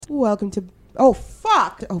Welcome to... Oh,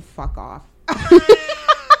 fuck. Oh, fuck off. My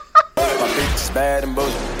bitch is bad and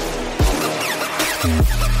bullshit.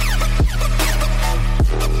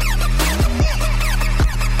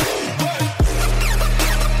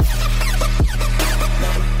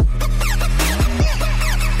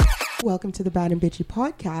 Welcome to the Bad and Bitchy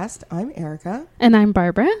podcast. I'm Erica. And I'm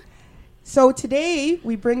Barbara. So today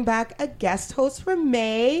we bring back a guest host from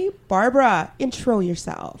May. Barbara, intro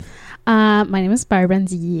yourself. My name is Barbara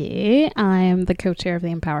Ndiaye. I'm the co-chair of the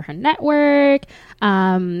Empower Her Network.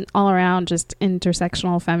 All around just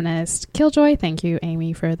intersectional feminist killjoy. Thank you,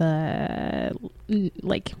 Amy, for the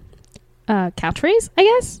catchphrase, I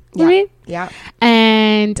guess. Yeah. Right? Yeah.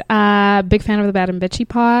 And big fan of the Bad and Bitchy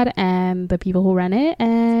pod and the people who run it,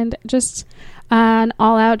 and just an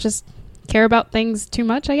all out just care about things too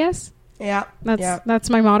much, I guess. Yeah. That's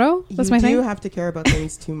my motto. That's my thing. You do have to care about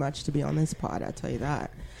things too much to be on this pod, I'll tell you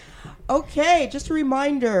that. Okay, just a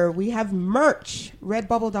reminder, we have merch,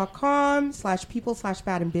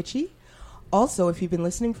 redbubble.com/people/badandbitchy. Also, if you've been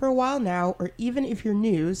listening for a while now, or even if you're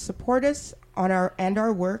new, support us on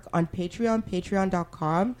our work on Patreon,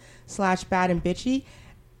 patreon.com/badandbitchy.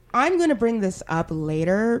 I'm going to bring this up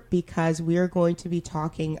later because we are going to be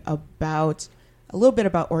talking about a little bit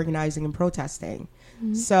about organizing and protesting.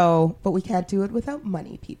 Mm-hmm. So, but we can't do it without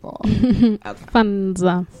money, people. Okay. Funds.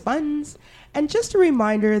 And just a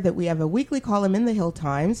reminder that we have a weekly column in the Hill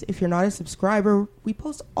Times. If you're not a subscriber, we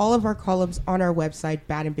post all of our columns on our website,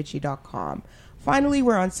 badandbitchy.com. Finally,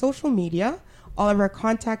 we're on social media. All of our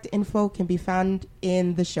contact info can be found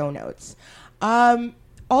in the show notes.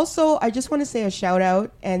 Also, I just want to say a shout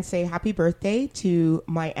out and say happy birthday to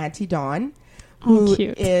my Auntie Dawn. Who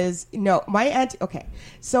cute. My Auntie, okay.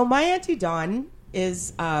 So my Auntie Dawn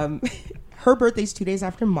is, her birthday's 2 days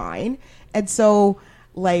after mine. And so,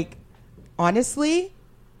 honestly,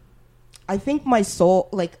 I think my soul,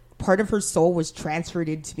 part of her soul was transferred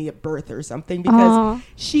into me at birth or something because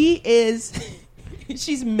she's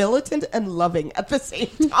militant and loving at the same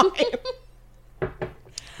time.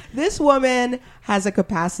 This woman has a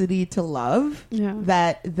capacity to love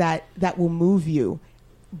that will move you.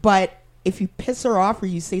 But if you piss her off or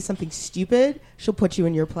you say something stupid, she'll put you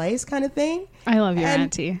in your place kind of thing. I love your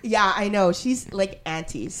auntie. Yeah, I know. She's like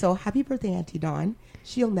auntie. So happy birthday, Auntie Dawn.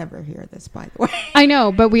 She'll never hear this, by the way. I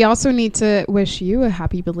know, but we also need to wish you a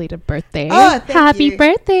happy belated birthday. Oh, happy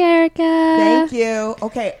birthday, Erica. Thank you.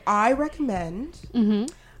 Okay, I recommend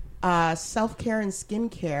self-care and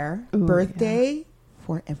skincare birthday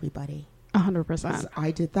for everybody. 100%.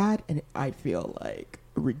 I did that, and I feel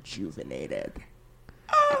rejuvenated.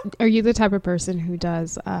 Are you the type of person who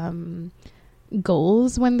does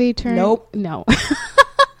goals when they turn? Nope. No.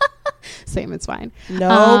 Same, it's fine.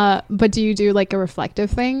 No. But do you do a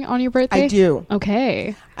reflective thing on your birthday? I do.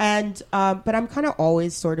 Okay. And but I'm kind of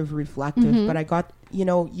always sort of reflective. But I got you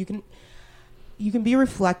can be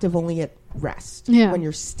reflective only at rest when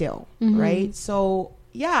you're still, right? So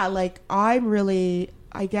yeah, I'm really,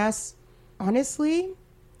 I guess, honestly,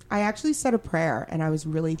 I actually said a prayer and I was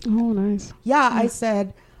really... Oh, nice. Yeah,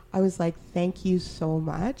 I was like, thank you so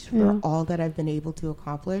much for all that I've been able to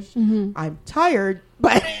accomplish. I'm tired,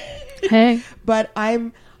 but... Hey. But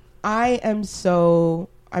I'm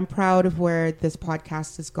proud of where this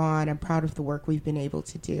podcast has gone. I'm proud of the work we've been able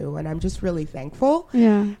to do. And I'm just really thankful.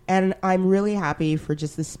 Yeah. And I'm really happy for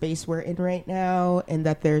just the space we're in right now and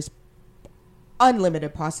that there's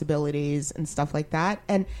unlimited possibilities and stuff like that.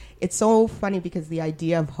 And it's so funny because the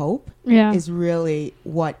idea of hope is really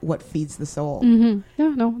what feeds the soul. Yeah,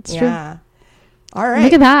 no, it's true. All right.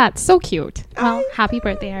 Look at that. So cute. Well, happy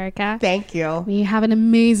birthday, Erica. Thank you. We have an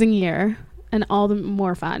amazing year and all the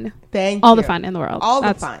more fun. Thank all you. the fun in the world. All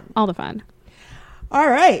the fun. All the fun. All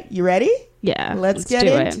right. You ready? Yeah. Let's get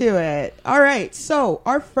into it. All right. So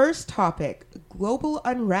our first topic, global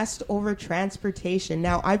unrest over transportation.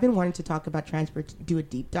 Now, I've been wanting to talk about do a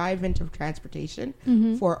deep dive into transportation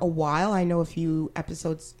for a while. I know a few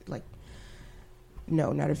episodes,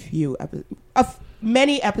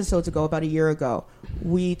 many episodes ago, about a year ago,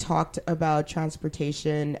 we talked about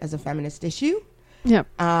transportation as a feminist issue. Yep.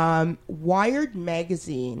 Wired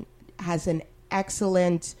magazine has an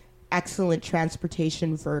excellent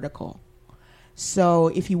transportation vertical. So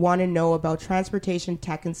if you want to know about transportation,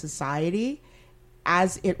 tech, and society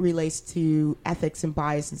as it relates to ethics and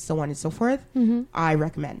bias and so on and so forth, I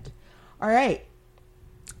recommend. All right.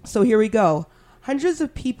 So here we go. Hundreds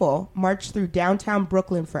of people marched through downtown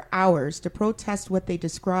Brooklyn for hours to protest what they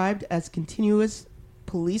described as continuous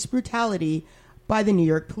police brutality by the New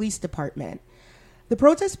York Police Department. The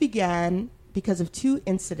protest began because of two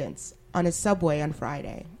incidents on a subway on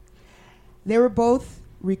Friday. They were both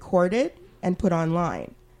recorded and put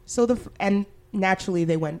online. And naturally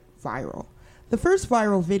they went viral. The first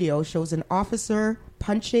viral video shows an officer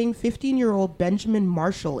punching 15-year-old Benjamin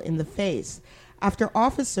Marshall in the face after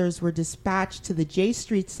officers were dispatched to the J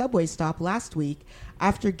Street subway stop last week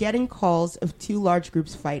after getting calls of two large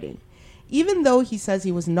groups fighting. Even though he says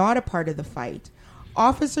he was not a part of the fight,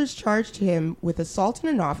 officers charged him with assaulting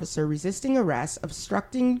an officer, resisting arrest,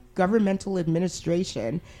 obstructing governmental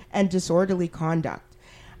administration, and disorderly conduct.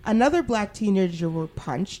 Another black teenager were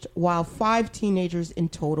punched, while 5 teenagers in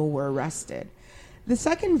total were arrested. The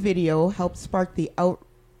second video helped spark the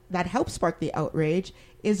outrage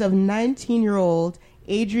is of 19-year-old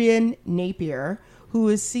Adrian Napier, who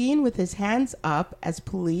is seen with his hands up as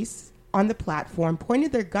police on the platform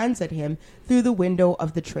pointed their guns at him through the window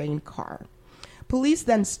of the train car. Police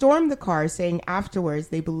then stormed the car, saying afterwards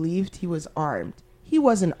they believed he was armed. He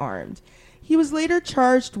wasn't armed. He was later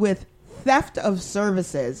charged with theft of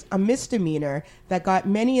services, a misdemeanor that got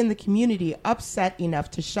many in the community upset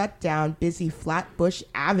enough to shut down busy Flatbush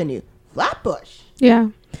Avenue. Flatbush? Yeah.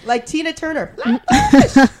 Like Tina Turner.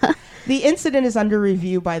 Flatbush! The incident is under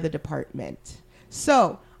review by the department.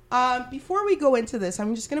 So, before we go into this,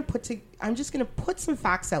 I'm just going to put some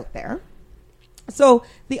facts out there. So,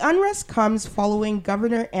 the unrest comes following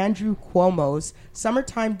Governor Andrew Cuomo's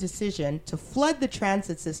summertime decision to flood the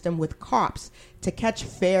transit system with cops to catch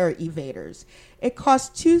fare evaders. It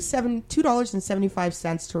costs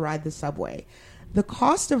 $2.75 to ride the subway. The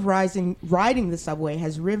cost of riding the subway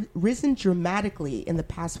has risen dramatically in the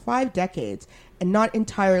past 5 decades, and not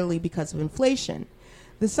entirely because of inflation.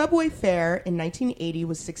 The subway fare in 1980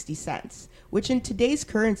 was 60 cents, which in today's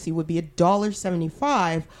currency would be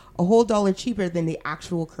 $1.75, a whole dollar cheaper than the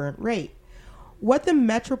actual current rate. What the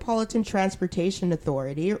Metropolitan Transportation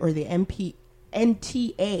Authority, or the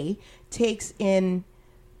MTA, takes in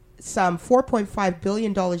some $4.5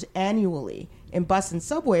 billion annually in bus and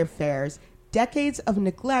subway fares, decades of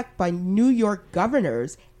neglect by New York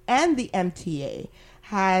governors and the MTA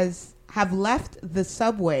have left the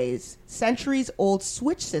subway's centuries-old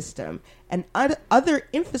switch system and other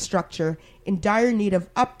infrastructure in dire need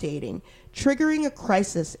of updating, triggering a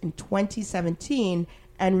crisis in 2017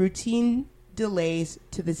 and routine delays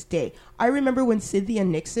to this day. I remember when Cynthia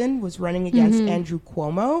Nixon was running against Andrew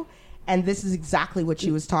Cuomo, and this is exactly what she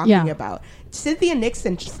was talking about. Cynthia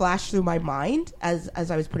Nixon flashed through my mind as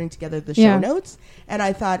I was putting together the show notes, and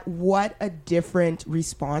I thought, what a different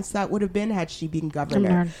response that would have been had she been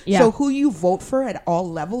governor. So who you vote for at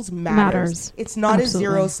all levels matters. It's not a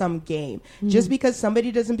zero-sum game. Just because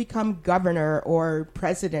somebody doesn't become governor or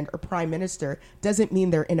president or prime minister doesn't mean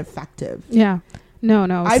they're ineffective. No.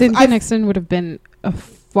 Cynthia Nixon would have been a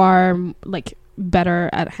far better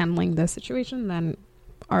at handling the situation than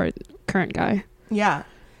our current guy. Yeah.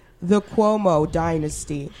 The Cuomo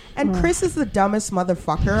dynasty. And Chris is the dumbest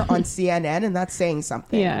motherfucker on CNN, and that's saying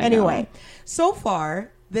something. Anyway, so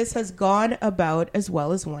far, this has gone about as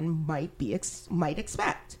well as one might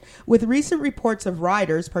expect. With recent reports of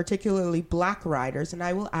riders, particularly black riders, and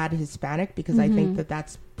I will add Hispanic because I think that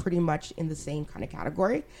that's pretty much in the same kind of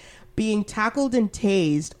category, being tackled and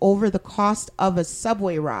tased over the cost of a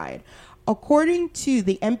subway ride. According to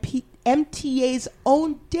the MTA's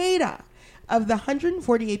own data, of the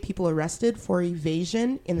 148 people arrested for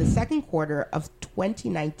evasion in the second quarter of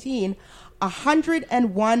 2019,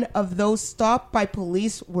 101 of those stopped by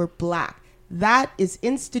police were black. That is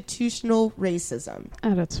institutional racism.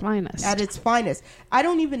 At its finest. At its finest. I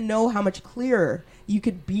don't even know how much clearer you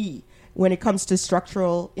could be when it comes to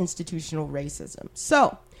structural institutional racism.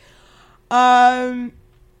 So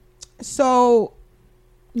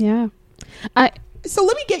So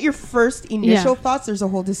let me get your first initial thoughts. There's a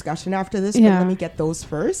whole discussion after this, but let me get those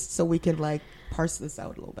first so we can parse this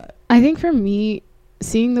out a little bit. I think for me,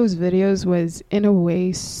 seeing those videos was in a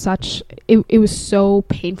way it was so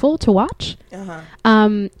painful to watch.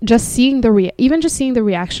 Just seeing the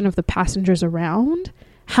reaction of the passengers around,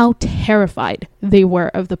 how terrified they were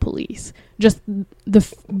of the police. Just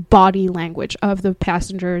the body language of the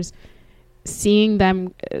passengers. Seeing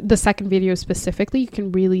them, the second video specifically, you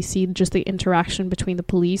can really see just the interaction between the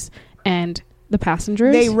police and the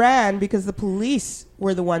passengers. They ran because the police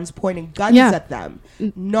were the ones pointing guns at them,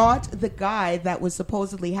 not the guy that was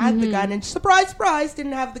supposedly had the gun and surprise,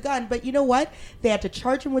 didn't have the gun. But you know what? They had to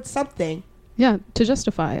charge him with something. Yeah, to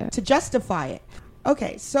justify it.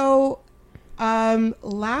 Okay, so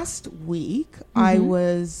last week I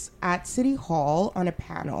was at City Hall on a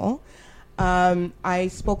panel. I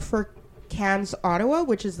spoke for CAMS Ottawa,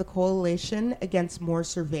 which is the Coalition Against More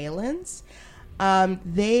Surveillance.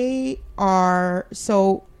 They are,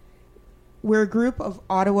 so we're a group of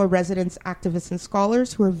Ottawa residents, activists, and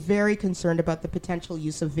scholars who are very concerned about the potential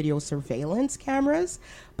use of video surveillance cameras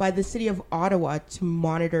by the city of Ottawa to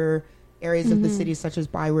monitor areas of the city such as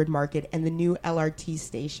Byward Market and the new LRT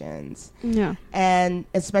stations. Yeah. And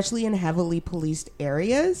especially in heavily policed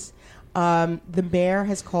areas. The mayor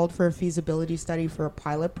has called for a feasibility study for a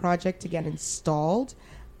pilot project to get installed.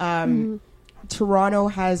 Toronto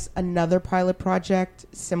has another pilot project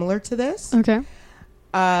similar to this. Okay.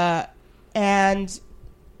 And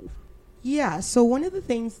yeah, so one of the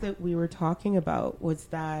things that we were talking about was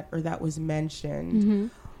that, or that was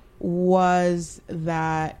mentioned, was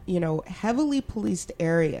that, you know, heavily policed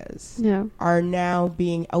areas are now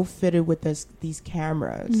being outfitted with these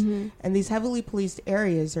cameras. And these heavily policed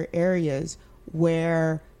areas are areas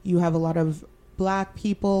where you have a lot of Black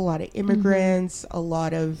people, a lot of immigrants, a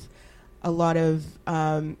lot of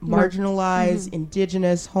marginalized,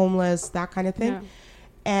 Indigenous, homeless, that kind of thing. Yeah.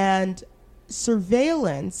 And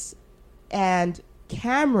surveillance and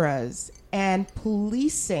cameras and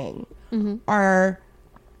policing are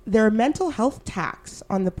they're a mental health tax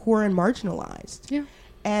on the poor and marginalized. Yeah.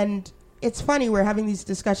 And it's funny, we're having these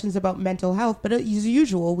discussions about mental health, but as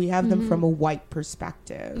usual, we have them from a white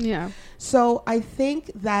perspective. Yeah. So I think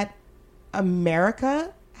that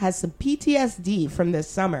America has some PTSD from this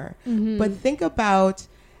summer. But think about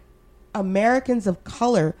Americans of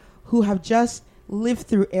color who have just lived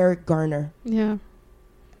through Eric Garner. Yeah.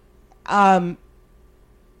 And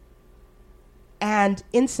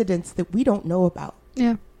incidents that we don't know about.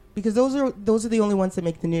 Yeah. Because those are the only ones that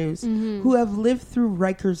make the news. Who have lived through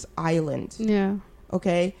Rikers Island. Yeah.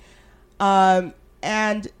 Okay? And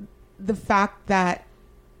the fact that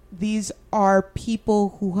these are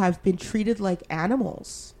people who have been treated like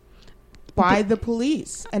animals by the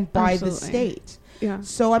police and by the state. Yeah.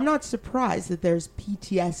 So I'm not surprised that there's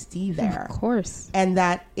PTSD there. Of course. And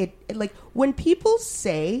that it like when people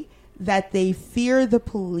say that they fear the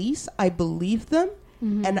police, I believe them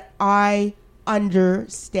and I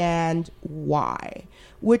understand why.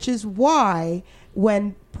 Which is why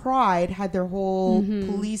when Pride had their whole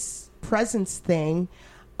police presence thing,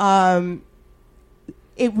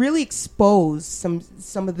 it really exposed some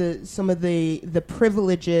of the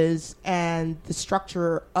privileges and the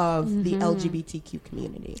structure of the LGBTQ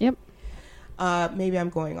community. Yep. Maybe I'm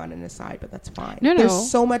going on an aside, but that's fine. No.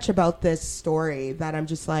 There's so much about this story that I'm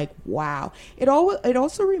just like, wow. It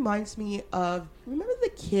also reminds me of, remember the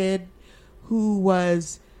kid who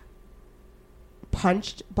was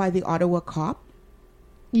punched by the Ottawa cop?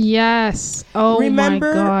 Yes. Oh,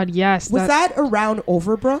 remember, my God. Yes. Was that around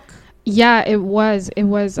Overbrook? Yeah, it was. It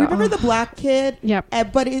was. Remember the black kid? Yep.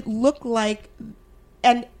 But it looked like,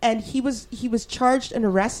 and he was charged and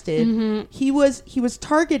arrested. He was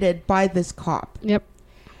targeted by this cop. Yep.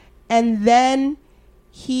 And then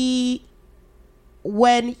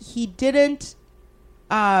when he didn't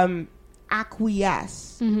acquiesce,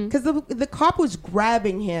 because the cop was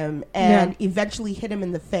grabbing him and eventually hit him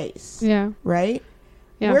in the face. Yeah. Right.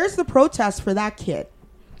 Yeah. Where's the protest for that kid?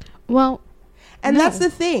 Well. And no. that's the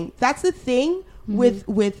thing. That's the thing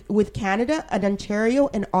with Canada and Ontario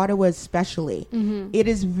and Ottawa especially. It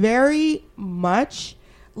is very much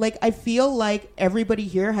like I feel like everybody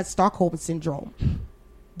here has Stockholm syndrome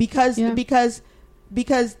because they're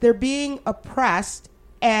being oppressed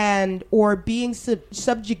or being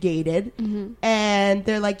subjugated, and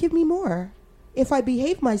they're like, give me more. If I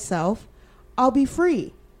behave myself, I'll be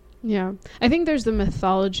free. Yeah, I think there's the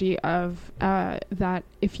mythology of that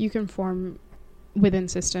if you conform within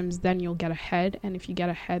systems, then you'll get ahead, and if you get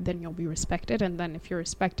ahead, then you'll be respected, and then if you're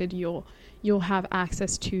respected, you'll have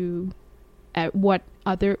access to what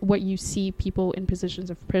you see people in positions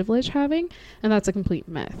of privilege having, and that's a complete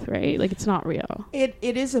myth, right? Like, it's not real. It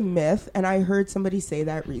is a myth, and I heard somebody say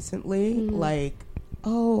that recently, like,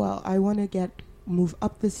 oh well, I want to move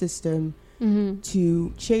up the system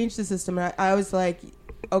to change the system, and I was like,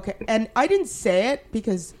 okay, and I didn't say it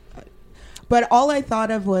but all I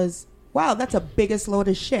thought of was, wow, that's the biggest load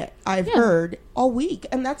of shit I've heard all week.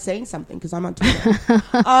 And that's saying something because I'm on Twitter.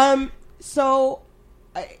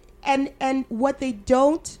 And what they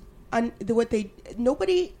don't, nobody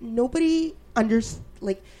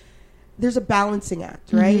like, there's a balancing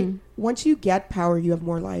act, right? Once you get power, you have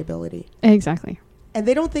more liability. Exactly. And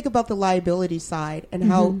they don't think about the liability side and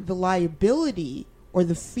how the liability or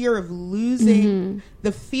the fear of losing,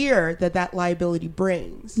 the fear that liability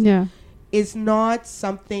brings. Yeah. Is not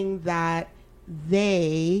something that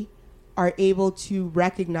they are able to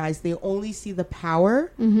recognize. They only see the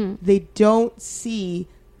power. They don't see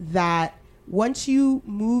that once you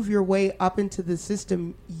move your way up into the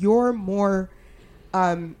system, you're more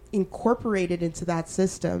incorporated into that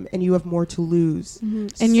system, and you have more to lose. Mm-hmm.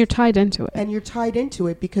 And you're tied into it. And you're tied into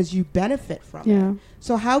it because you benefit from Yeah. it.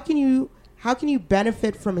 So how can you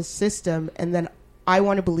benefit from a system and then I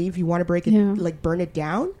want to believe you want to break it, Yeah. like burn it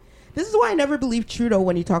down? This is why I never believed Trudeau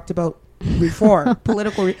when he talked about reform,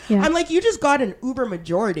 political. Yeah. I'm like, you just got an uber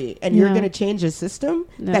majority and you're Yeah. going to change a system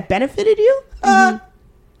Yeah. that benefited you?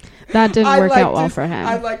 That didn't I'd work like out well to- for him.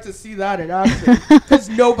 I'd like to see that in action because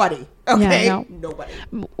nobody, okay? no. Nobody.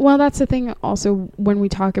 Well, that's the thing also when we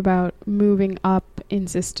talk about moving up in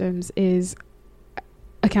systems is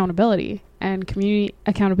accountability and community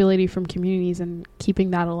accountability from communities and keeping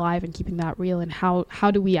that alive and keeping that real, and how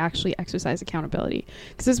do we actually exercise accountability?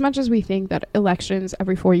 Because as much as we think that elections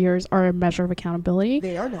every 4 years are a measure of accountability,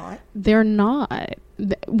 They are not. they're not.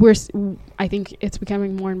 I think it's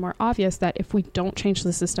becoming more and more obvious that if we don't change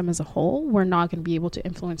the system as a whole, we're not going to be able to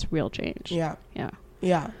influence real change. Yeah. Yeah.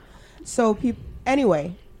 Yeah. So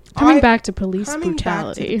anyway, Coming back to police Coming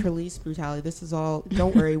brutality. back to the police brutality. This is all.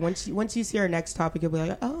 Don't worry. Once you see our next topic, you'll be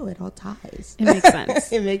like, oh, it all ties. It makes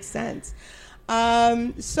sense. It makes sense.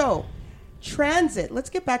 So, transit. Let's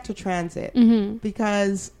get back to transit Mm-hmm.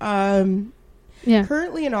 because Yeah.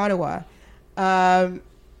 currently in Ottawa,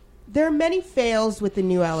 there are many fails with the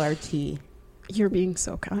new LRT. You're being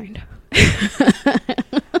so kind.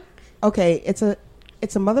 Okay, it's a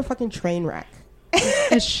motherfucking train wreck.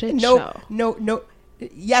 A shit No, show. no.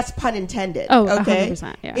 Yes, pun intended. Oh, okay.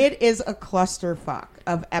 100%, yeah. It is a clusterfuck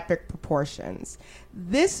of epic proportions.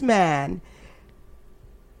 This man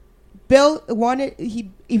he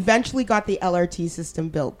eventually got the LRT system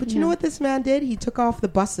built. But you know what this man did? He took off the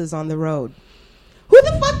buses on the road. Who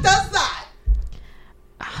the fuck does that?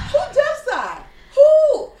 Who does that?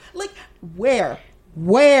 Who? Like, where?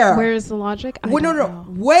 Where is the logic? I Well, don't no. know.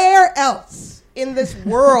 Where else in this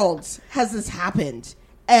world has this happened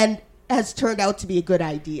and has turned out to be a good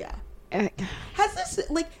idea? Has this,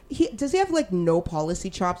 like, does he have, like, no policy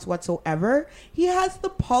chops whatsoever? He has the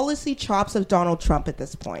policy chops of Donald Trump at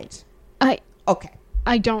this point. Okay.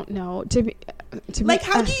 I don't know. Like,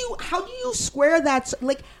 how do you square that?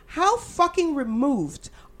 Like, how fucking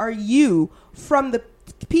removed are you from the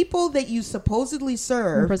people that you supposedly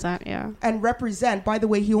serve represent? Yeah. and represent? By the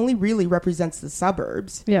way, he only really represents the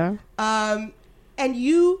suburbs. Yeah. And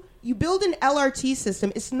you build an LRT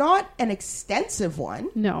system. It's not an extensive one.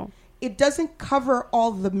 No. It doesn't cover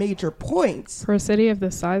all the major points. For a city of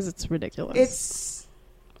this size, it's ridiculous.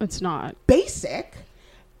 It's not. Basic.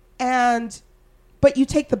 But you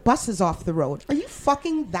take the buses off the road. Are you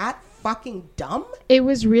that fucking dumb? It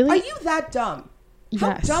was really. Are you that dumb? How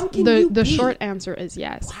Yes. dumb can you be? The short answer is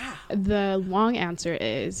yes. Wow. The long answer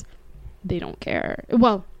is they don't care.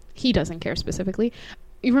 Well, he doesn't care specifically.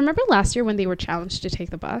 You remember last year when they were challenged to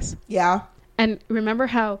take the bus? Yeah. And remember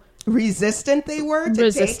how Resistant they were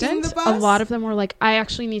to taking the bus? a lot of them were like, I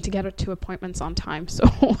actually need to get to appointments on time. So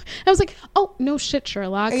I was like, oh, no shit,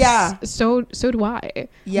 Sherlock. Yeah. So do I.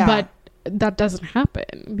 Yeah. But that doesn't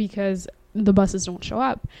happen because the buses don't show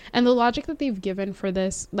up. And the logic that they've given for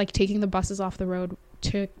this, like taking the buses off the road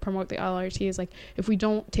to promote the LRT, is like, if we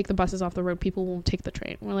don't take the buses off the road, people won't take the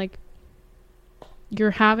train. We're like,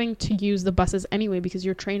 you're having to use the buses anyway because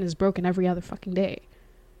your train is broken every other fucking day.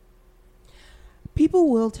 People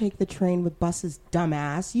will take the train with buses,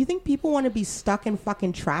 dumbass. You think people want to be stuck in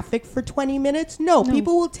fucking traffic for 20 minutes? No,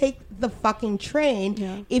 people will take the fucking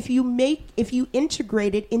train if you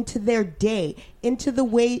integrate it into their day, into the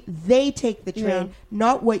way they take the train,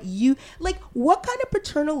 not what you... Like, what kind of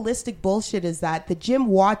paternalistic bullshit is that Jim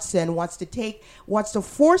Watson wants to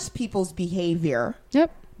force people's behavior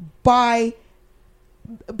by...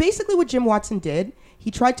 Basically what Jim Watson did,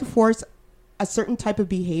 he tried to force a certain type of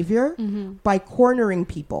behavior by cornering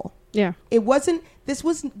people. Yeah.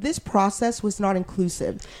 This process was not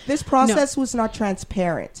inclusive. This process was not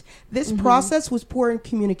transparent. This process was poor in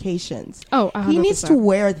communications. Oh, 100%. He needs to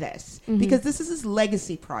wear this because this is his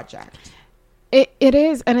legacy project. It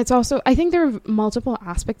is. And it's also, I think there are multiple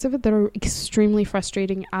aspects of it that are extremely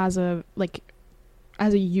frustrating as a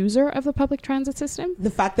user of the public transit system. The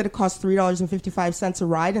fact that it costs $3.55 a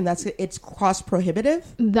ride and it's cost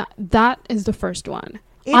prohibitive. That is the first one.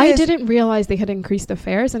 I didn't realize they had increased the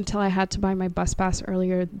fares until I had to buy my bus pass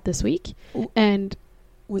earlier this week. And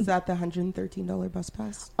was that the $113 bus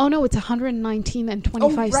pass? Oh no, it's $119 and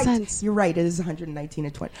 25 cents. You're right. It is $119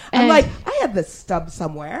 and 20. I'm like, I had the stub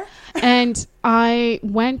somewhere. And I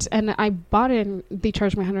went and I bought it and they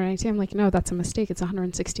charged me $119. I'm like, no, that's a mistake. It's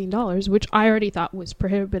 $116, which I already thought was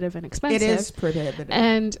prohibitive and expensive. It is prohibitive.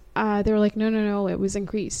 And they were like, no, it was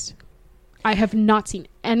increased. I have not seen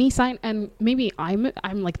any sign, and maybe I'm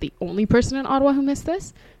like the only person in Ottawa who missed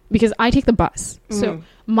this because I take the bus. So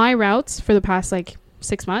my routes for the past like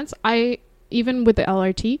 6 months, even with the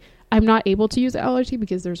LRT, I'm not able to use the LRT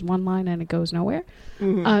because there's one line and it goes nowhere.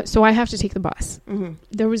 So I have to take the bus.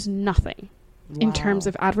 There was nothing in terms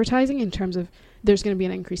of advertising, in terms of there's going to be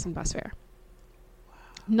an increase in bus fare.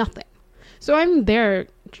 Nothing. So I'm there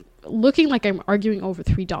looking like I'm arguing over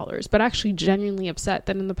 $3, but actually genuinely upset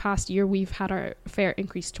that in the past year we've had our fare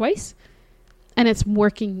increase twice and it's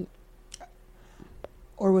working.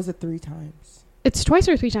 Or was it 3 times? It's twice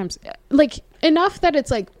or 3 times. Like enough that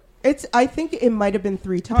it's like, I think it might have been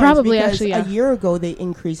 3 times. Probably, because actually, yeah. a year ago they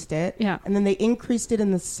increased it. Yeah. And then they increased it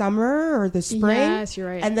in the summer or the spring. Yes, you're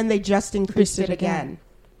right. And then they just increased it again.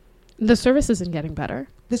 The service isn't getting better.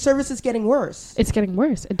 The service is getting worse. It's getting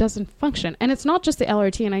worse. It doesn't function. And it's not just the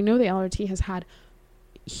LRT. And I know the LRT has had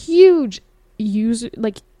huge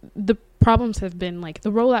the problems have been like,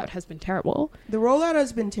 the rollout has been terrible. The rollout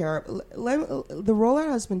has been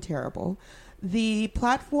terrible. The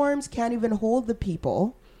platforms can't even hold the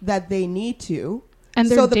people that they need to. And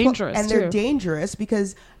they're dangerous, and they're dangerous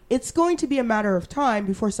because it's going to be a matter of time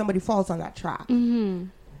before somebody falls on that track. Mm-hmm.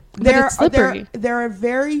 But it's slippery. There are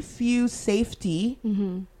very few safety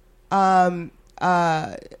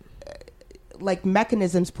like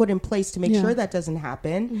mechanisms put in place to make sure that doesn't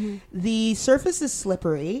happen. The surface is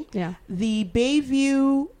slippery. Yeah. The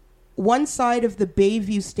Bayview, one side of the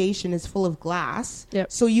Bayview station is full of glass.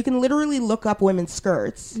 Yep. So you can literally look up women's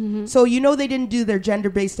skirts. So you know they didn't do their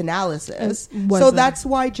gender-based analysis. So that's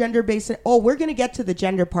why gender-based... Oh, we're going to get to the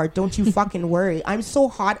gender part. Don't you fucking worry. I'm so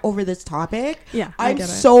hot over this topic. Yeah, I'm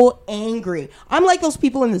so angry. I'm like those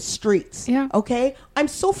people in the streets. Yeah. Okay? I'm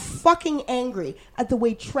so fucking angry at the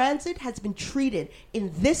way transit has been treated in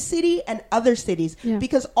this city and other cities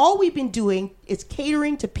because all we've been doing is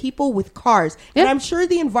catering to people with cars. And I'm sure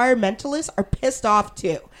the environmentalists are pissed off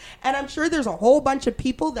too. And I'm sure there's a whole bunch of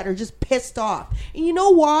people that are just pissed off. And you know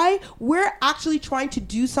why? We're actually trying to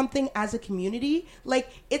do something as a community. Like,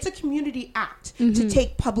 it's a community act to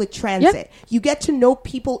take public transit. You get to know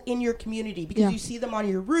people in your community because you see them on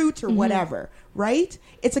your route or whatever, right?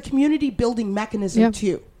 It's a community building mechanism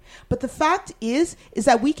too. But the fact is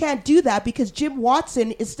that we can't do that because Jim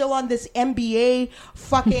Watson is still on this MBA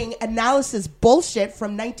fucking analysis bullshit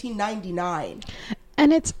from 1999.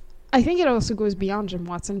 And I think it also goes beyond Jim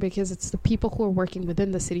Watson because it's the people who are working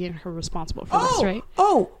within the city and who are responsible for this, right?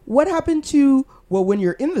 Oh, what happened to, well, when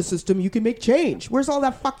you're in the system, you can make change. Where's all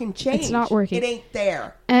that fucking change? It's not working. It ain't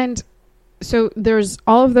there. And so there's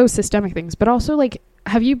all of those systemic things, but also like,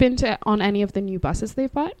 have you been on any of the new buses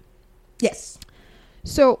they've bought? Yes.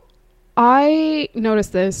 So I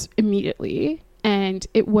noticed this immediately, and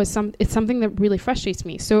it's something that really frustrates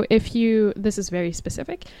me. So this is very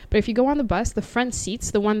specific, but if you go on the bus, the front seats,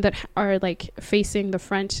 the one that are like facing the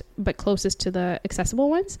front but closest to the accessible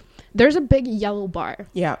ones, there's a big yellow bar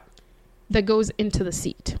that goes into the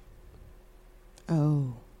seat.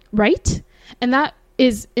 Oh. Right? And that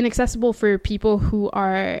is inaccessible for people who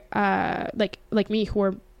are like me, who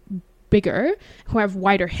are bigger, who have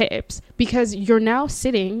wider hips, because you're now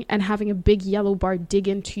sitting and having a big yellow bar dig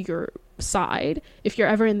into your side if you're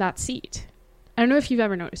ever in that seat. I don't know if you've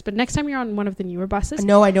ever noticed, but next time you're on one of the newer buses,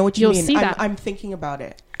 no, I know what you mean. You'll see that. I'm thinking about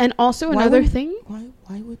it. And also another thing. Why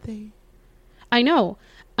would they? I know.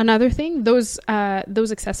 Another thing, those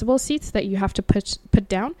accessible seats that you have to put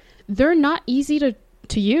down, they're not easy to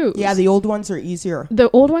use. Yeah, the old ones are easier. The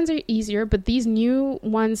old ones are easier, but these new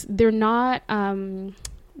ones, they're not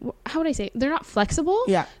how would I say? They're not flexible.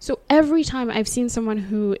 Yeah. So every time I've seen someone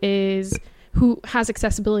who has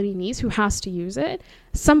accessibility needs, who has to use it,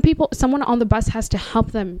 someone on the bus has to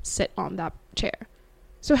help them sit on that chair.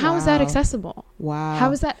 So how is that accessible? Wow.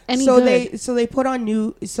 How is that any good? So they put on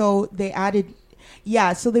they added,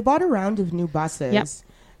 so they bought a round of new buses. Yep.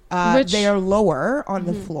 They are lower on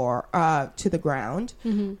the floor to the ground.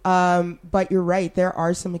 But you're right, there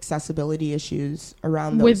are some accessibility issues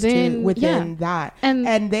around those within that.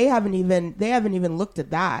 And they haven't even looked at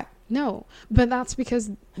that. No, but that's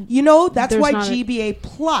because that's why GBA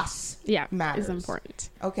Plus matters. Is important.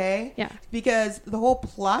 Okay? Yeah. Because the whole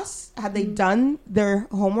plus, had they done their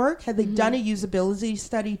homework, had they done a usability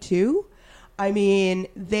study too, I mean,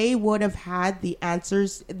 they would have had the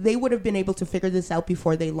answers. They would have been able to figure this out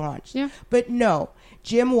before they launched. Yeah. But no,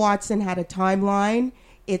 Jim Watson had a timeline.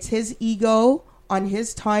 It's his ego on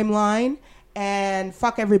his timeline, and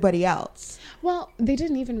fuck everybody else. Well, they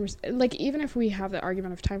didn't even even if we have the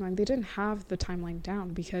argument of timeline, they didn't have the timeline down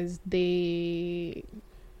because they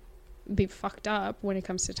fucked up when it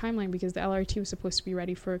comes to timeline, because the LRT was supposed to be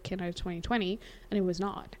ready for Canada 2020 and it was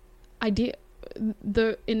not.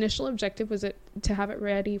 the initial objective was to have it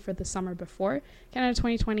ready for the summer before Canada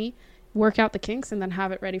 2020, work out the kinks, and then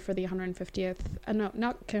have it ready for the 150th. No,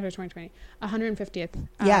 not Canada 2020. 150th.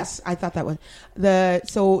 Yes, I thought that was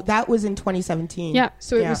so that was in 2017. Yeah,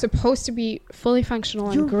 so it was supposed to be fully functional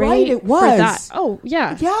and You're great. right, it was. For that. Oh,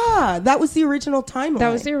 yeah. Yeah, that was the original timeline. That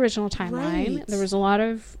was the original timeline. Right. There was a lot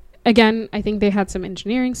of, again, I think they had some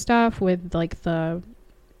engineering stuff with like the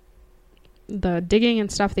digging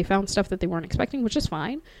and stuff. They found stuff that they weren't expecting, which is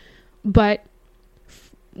fine. But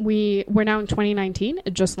we're now in 2019.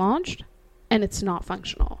 It just launched, and it's not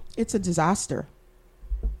functional. It's a disaster.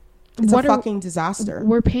 It's a fucking disaster.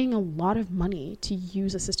 We're paying a lot of money to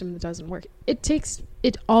use a system that doesn't work.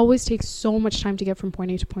 It always takes so much time to get from point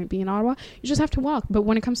A to point B in Ottawa. You just have to walk. But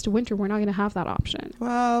when it comes to winter, we're not going to have that option.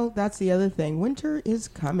 Well, that's the other thing. Winter is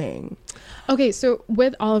coming. Okay, so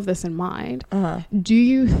with all of this in mind, do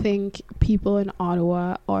you think people in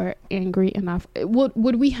Ottawa are angry enough?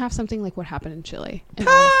 Would we have something like what happened in Chile?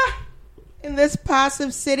 In this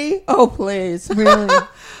passive city? Oh, please. Really?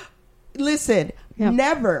 Listen,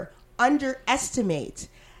 never underestimate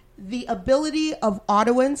the ability of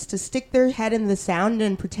Ottawans to stick their head in the sand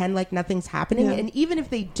and pretend like nothing's happening. Yeah. And even if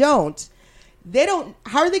they don't,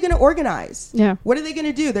 how are they going to organize? Yeah. What are they going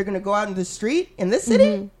to do? They're going to go out in the street in this city?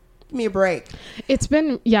 Mm-hmm. Give me a break. It's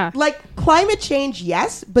been, like climate change,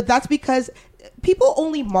 yes, but that's because people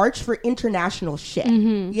only march for international shit.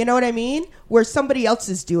 Mm-hmm. You know what I mean? Where somebody else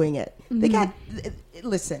is doing it. Mm-hmm. They got,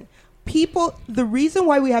 listen, people, the reason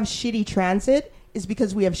why we have shitty transit is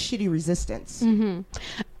because we have shitty resistance. Mm-hmm.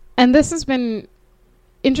 And this has been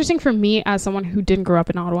interesting for me as someone who didn't grow up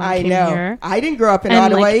in Ottawa. I know. Here. I didn't grow up in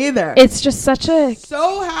Ottawa either. It's just such a...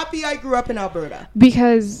 So happy I grew up in Alberta.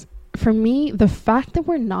 Because for me, the fact that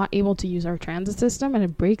we're not able to use our transit system and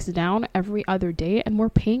it breaks down every other day and we're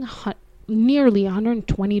paying nearly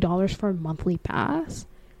 $120 for a monthly pass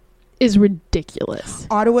is ridiculous.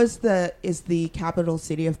 Ottawa is the capital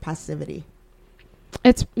city of passivity.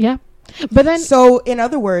 It's, yeah. But then, so in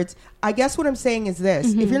other words, I guess what I'm saying is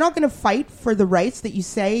this: if you're not going to fight for the rights that you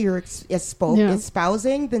say you're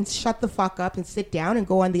espousing, then shut the fuck up and sit down and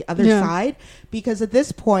go on the other side. Because at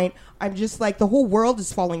this point, I'm just like, the whole world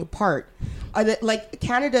is falling apart. Like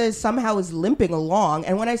Canada is limping along,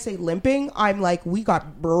 and when I say limping, I'm like, we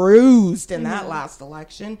got bruised in that last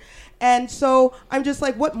election, and so I'm just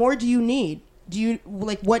like, what more do you need?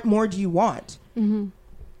 What more do you want? Mm-hmm.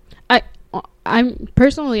 I'm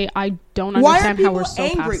personally, I don't understand how we're so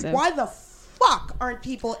angry? passive. Why the fuck aren't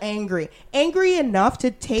people angry? Angry enough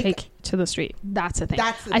to take to the street. That's the thing.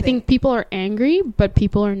 I think people are angry, but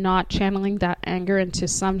people are not channeling that anger into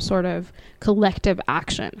some sort of collective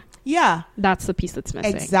action. Yeah. That's the piece that's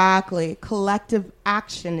missing. Exactly. Collective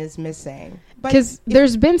action is missing. Because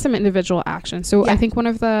there's been some individual action. So I think one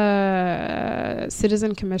of the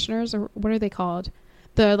citizen commissioners, or what are they called?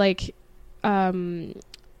 The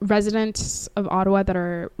residents of Ottawa that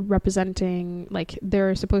are representing, like,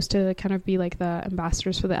 they're supposed to kind of be like the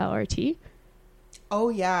ambassadors for the LRT. Oh,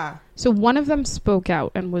 yeah. So one of them spoke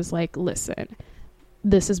out and was like, listen,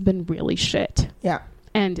 this has been really shit. Yeah.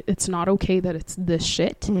 And it's not okay that it's this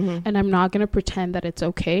shit. Mm-hmm. And I'm not going to pretend that it's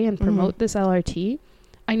okay and promote this LRT.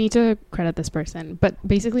 I need to credit this person. But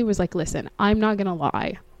basically was like, listen, I'm not going to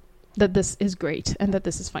lie that this is great and that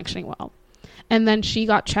this is functioning well. And then she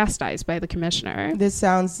got chastised by the commissioner. This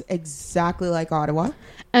sounds exactly like Ottawa.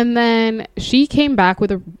 And then she came back with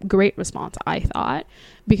a great response, I thought,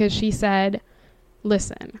 because she said,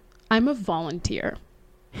 listen, I'm a volunteer.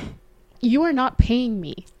 You are not paying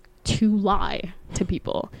me to lie to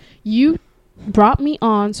people. You brought me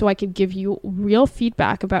on so I could give you real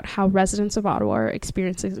feedback about how residents of Ottawa are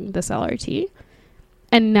experiencing this LRT.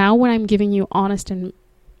 And now when I'm giving you honest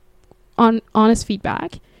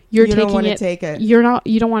feedback, you don't want to take it. You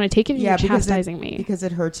don't want to take it. You're chastising me because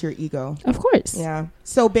it hurts your ego. Of course. Yeah.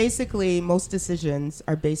 So basically, most decisions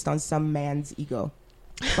are based on some man's ego.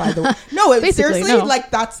 By the way, no, seriously,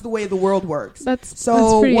 like that's the way the world works. That's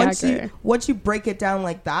pretty accurate. Once you break it down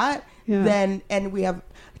like that, then we have,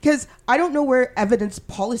 because I don't know where evidence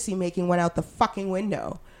policy making went out the fucking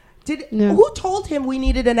window. Who told him we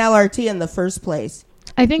needed an LRT in the first place?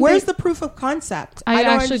 I think where's the proof of concept? I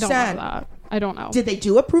don't actually understand. Don't know that. I don't know. Did they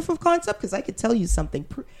do a proof of concept? Because I could tell you something.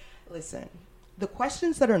 Listen, the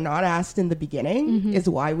questions that are not asked in the beginning is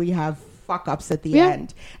why we have fuck ups at the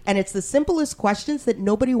end. And it's the simplest questions that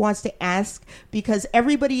nobody wants to ask because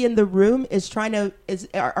everybody in the room is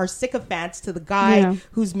are sycophants to the guy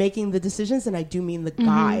who's making the decisions. And I do mean the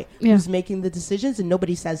guy who's making the decisions, and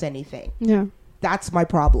nobody says anything. Yeah. That's my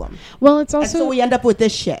problem. Well, it's also... And so we end up with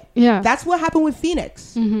this shit. Yeah. That's what happened with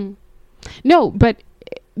Phoenix. Mm-hmm. No, but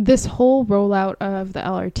this whole rollout of the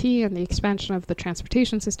LRT and the expansion of the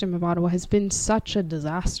transportation system of Ottawa has been such a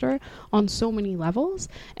disaster on so many levels.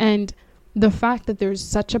 And the fact that there's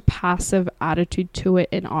such a passive attitude to it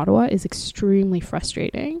in Ottawa is extremely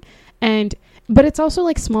frustrating. But it's also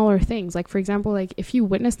like smaller things. Like, for example, like if you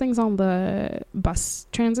witness things on the bus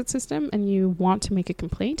transit system and you want to make a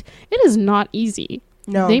complaint, it is not easy.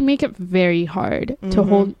 No. They make it very hard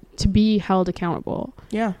to be held accountable.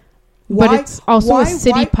 Yeah. But it's also a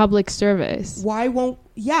city public service. Why won't...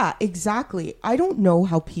 Yeah, exactly. I don't know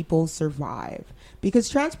how people survive. Because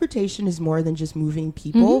transportation is more than just moving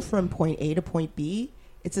people from point A to point B.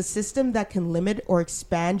 It's a system that can limit or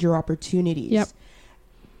expand your opportunities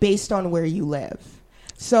based on where you live.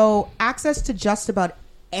 So access to just about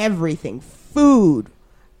everything, food,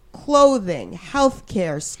 clothing,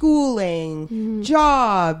 healthcare, schooling,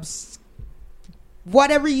 jobs,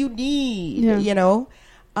 whatever you need, you know,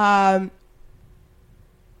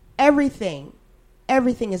 everything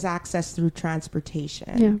is accessed through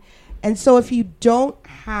transportation. Yeah. And so if you don't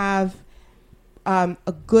have a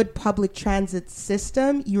good public transit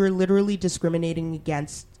system, you're literally discriminating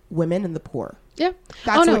against women and the poor. Yeah.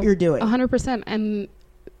 That's what you're doing. 100%. And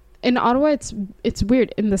in Ottawa, it's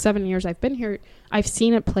weird. In the 7 years I've been here, I've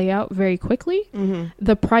seen it play out very quickly.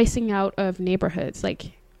 The pricing out of neighborhoods,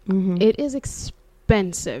 like it is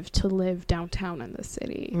expensive to live downtown in the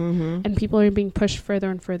city. And people are being pushed further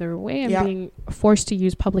and further away and being forced to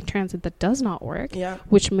use public transit that does not work,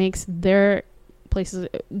 which makes their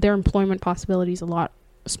employment possibilities a lot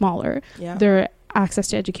smaller. Their access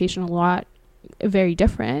to education a lot very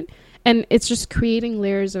different. And it's just creating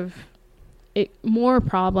layers of more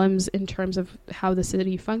problems in terms of how the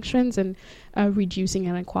city functions and reducing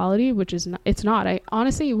inequality, which is not, it's not.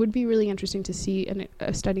 Honestly, it would be really interesting to see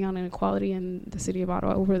a study on inequality in the city of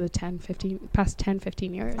Ottawa over the past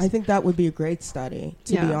 10-15 years. I think that would be a great study,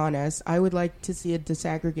 to be honest. I would like to see it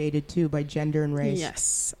disaggregated too by gender and race.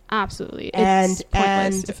 Yes, absolutely. It's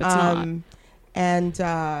pointless if it's not. And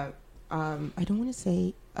I don't want to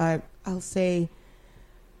say, I'll say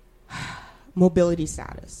mobility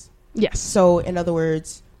status. Yes. So, in other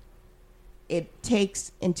words, it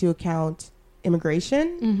takes into account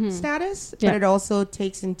immigration status, but it also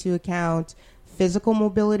takes into account physical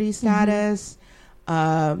mobility status.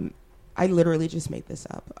 I literally just made this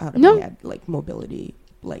up out of my head, like mobility,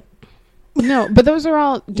 like... No, but those are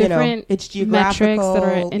all different it's metrics geographical, that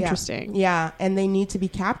are interesting. Yeah, and they need to be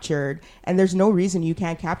captured. And there's no reason you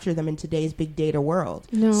can't capture them in today's big data world.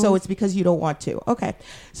 No. So it's because you don't want to. Okay.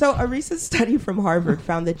 So a recent study from Harvard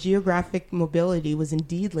found that geographic mobility was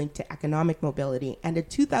indeed linked to economic mobility. And a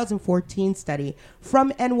 2014 study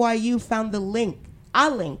from NYU found a link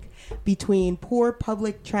between poor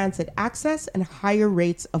public transit access and higher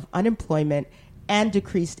rates of unemployment and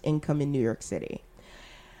decreased income in New York City.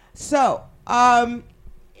 So,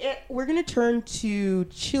 we're going to turn to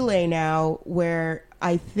Chile now, where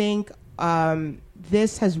I think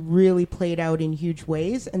this has really played out in huge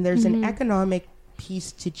ways, and there's an economic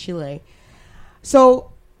piece to Chile.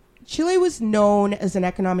 So, Chile was known as an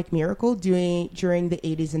economic miracle during the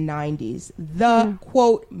 80s and 90s. The,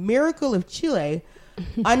 quote, miracle of Chile,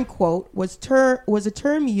 unquote, was a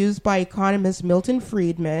term used by economist Milton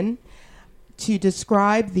Friedman to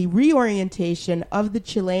describe the reorientation of the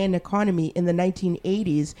Chilean economy in the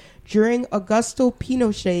 1980s during Augusto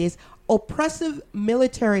Pinochet's oppressive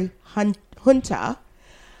military junta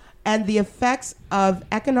and the effects of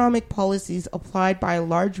economic policies applied by a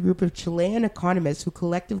large group of Chilean economists who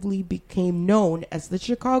collectively became known as the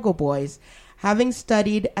Chicago Boys, having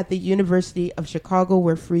studied at the University of Chicago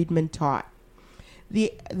where Friedman taught.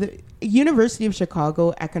 The University of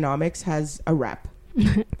Chicago economics has a rep.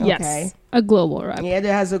 Yes, a global rep. Yeah, it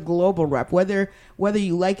has a global rep. Whether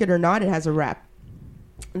you like it or not, it has a rep.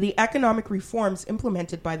 The economic reforms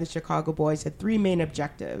implemented by the Chicago Boys had three main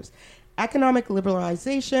objectives: economic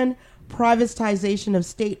liberalization, privatization of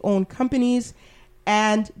state-owned companies,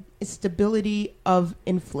 and stability of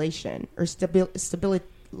inflation, or stability.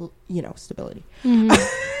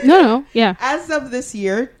 No, yeah. As of this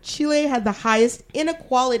year, Chile had the highest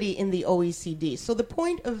inequality in the OECD. So the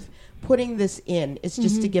point of putting this in is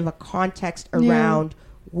just to give a context around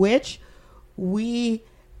which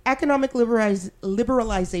economic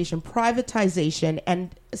liberalization, privatization,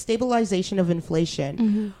 and stabilization of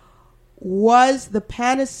inflation was the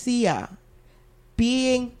panacea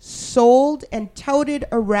being sold and touted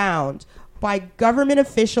around by government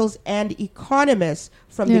officials and economists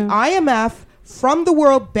from the IMF, from the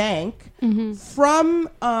World Bank, from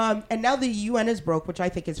and now the UN is broke, which I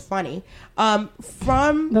think is funny.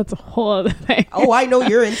 From that's a whole other thing. Oh, I know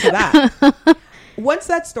you're into that. once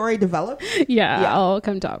that story developed, Yeah, I'll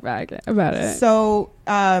come talk back about it. So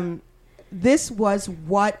this was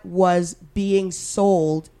what was being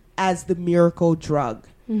sold as the miracle drug.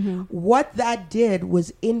 What that did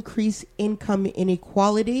was increase income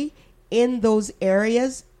inequality in those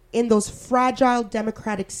areas, in those fragile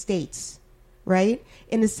democratic states, right?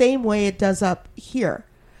 In the same way it does up here.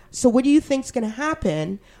 So what do you think is going to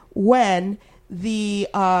happen when the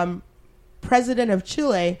president of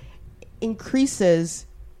Chile increases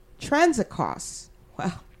transit costs?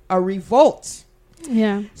 Well, a revolt.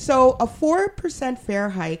 Yeah. So a 4% fare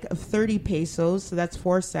hike of 30 pesos, so that's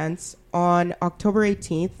 4 cents, on October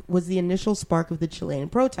 18th was the initial spark of the Chilean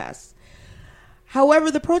protests.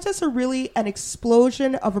 However, the protests are really an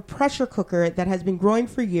explosion of a pressure cooker that has been growing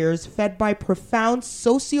for years, fed by profound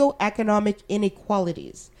socioeconomic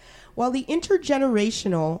inequalities. While the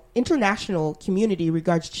international community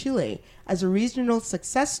regards Chile as a regional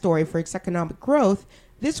success story for its economic growth,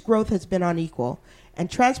 this growth has been unequal. And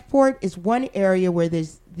transport is one area where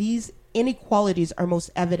these inequalities are most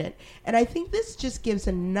evident. And I think this just gives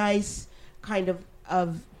a nice kind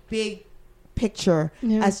of big picture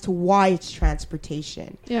as to why it's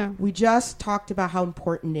transportation. Yeah. We just talked about how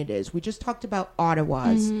important it is. We just talked about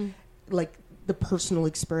Ottawa's, like the personal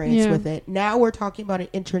experience with it. Now we're talking about an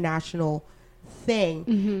international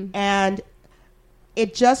thing. And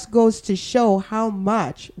it just goes to show how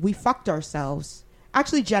much we fucked ourselves.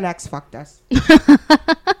 Actually, Gen X fucked us.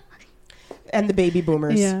 And the baby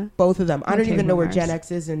boomers. Yeah. Both of them. I don't even know where Gen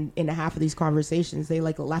X is in half of these conversations. They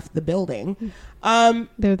like left the building.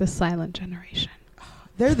 They're the silent generation.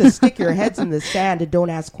 They're the stick your heads in the sand and don't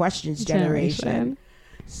ask questions generation.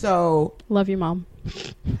 So. Love you, Mom.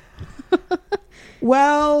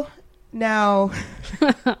 Well, now.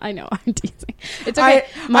 I know, I'm teasing. It's okay.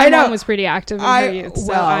 My mom was pretty active in her youth,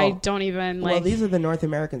 so I don't even like. Well, these are the North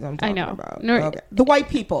Americans I'm talking about. Okay. The white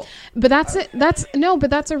people. But that's it. But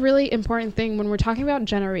that's a really important thing when we're talking about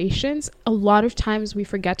generations. A lot of times we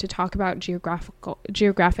forget to talk about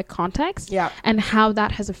geographic context and how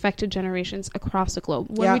that has affected generations across the globe.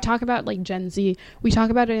 When we talk about like Gen Z, we talk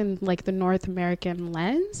about it in like the North American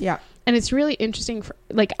lens. Yeah. And it's really interesting.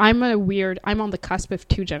 Like I'm on the cusp of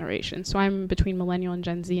two generations. So I'm between millennial and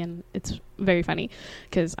Gen Z, and it's very funny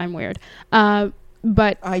because I'm weird.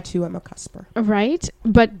 But I too am a cusper. Right.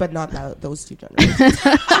 But not those two generations.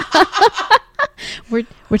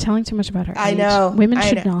 We're telling too much about our age. I know. Women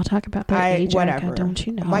should not talk about their age. Whatever. Erica, don't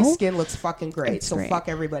you know? My skin looks fucking great. So fuck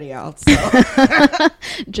everybody else. So.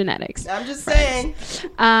 Genetics. I'm just saying.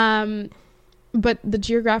 But the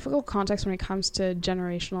geographical context when it comes to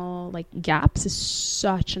generational like gaps is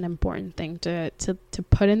such an important thing to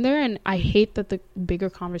put in there. And I hate that the bigger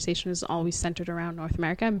conversation is always centered around North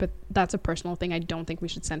America, but that's a personal thing. I don't think we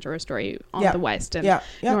should center a story on the West and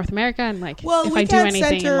North America. And like, if I do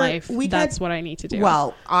anything in life, that's what I need to do.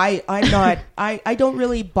 Well, I'm not, I don't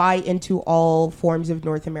really buy into all forms of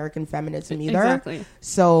North American feminism either. Exactly.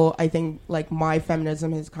 So I think like my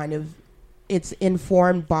feminism is kind of, it's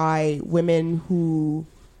informed by women who,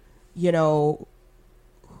 you know,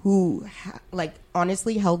 like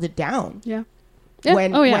honestly held it down. Yeah.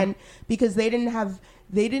 When because they didn't have,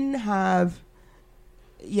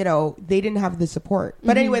 you know, they didn't have the support.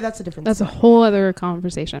 But anyway, that's a different story. A whole other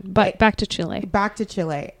conversation. But back to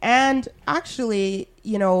Chile. And actually,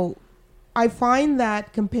 you know, I find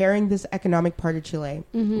that comparing this economic part of Chile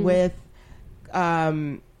with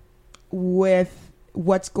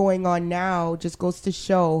what's going on now just goes to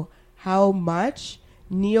show how much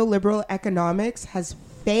neoliberal economics has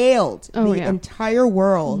failed the entire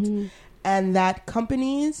world, and that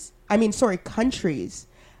countries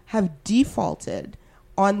have defaulted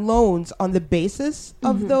on loans on the basis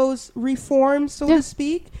of those reforms, so to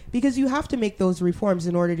speak, because you have to make those reforms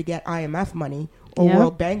in order to get IMF money or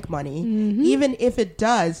World Bank money, even if it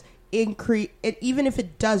does even if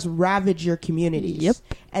it does ravage your communities.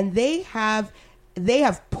 And they have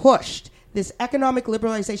pushed this economic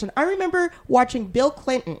liberalization. I remember watching Bill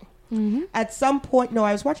Clinton at some point. No,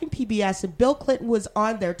 I was watching PBS, and Bill Clinton was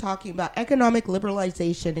on there talking about economic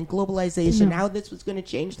liberalization and globalization, how this was going to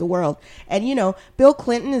change the world. And, you know, Bill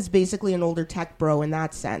Clinton is basically an older tech bro in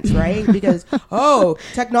that sense, right? Because,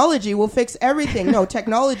 technology will fix everything. No,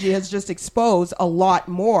 technology has just exposed a lot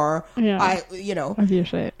more. Of your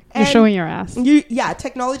shit. You're showing your ass.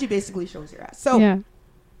 Technology basically shows your ass. So,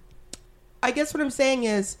 I guess what I'm saying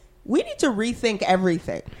is we need to rethink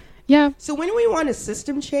everything. Yeah. So when we want a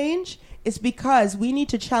system change, it's because we need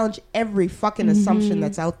to challenge every fucking assumption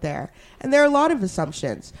that's out there. And there are a lot of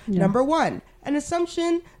assumptions. Number one, an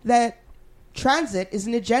assumption that transit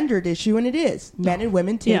isn't a gendered issue, and it is. Men and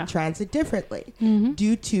women take transit differently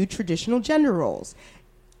due to traditional gender roles.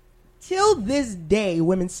 Till this day,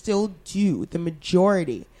 women still do the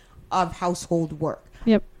majority of household work.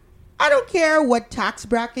 Yep. I don't care what tax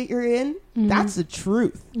bracket you're in. That's the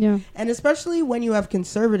truth. Yeah. And especially when you have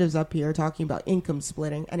conservatives up here talking about income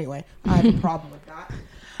splitting. Anyway, I have a problem with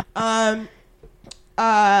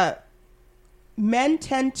that. Men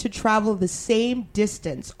tend to travel the same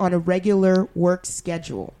distance on a regular work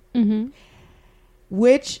schedule,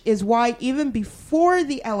 which is why even before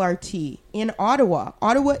the LRT in Ottawa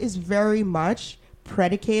is very much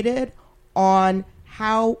predicated on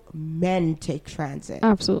how men take transit.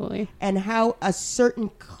 Absolutely. And how a certain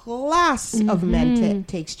class of men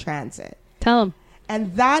takes transit. Tell them.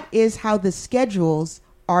 And that is how the schedules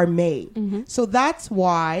are made. So that's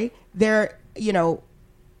why there, you know,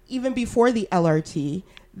 even before the LRT,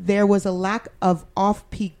 there was a lack of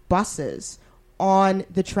off-peak buses on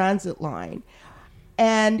the transit line.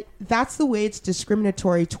 And that's the way it's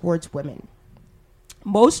discriminatory towards women.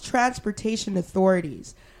 Most transportation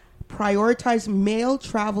authorities prioritize male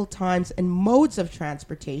travel times and modes of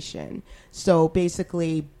transportation. So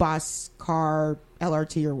basically bus, car,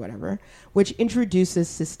 LRT or whatever, which introduces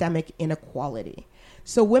systemic inequality.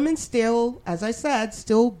 So women still, as I said,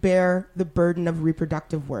 still bear the burden of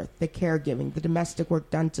reproductive work, the caregiving, the domestic work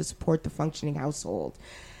done to support the functioning household.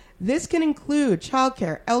 This can include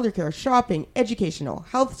childcare, elder care, shopping, educational,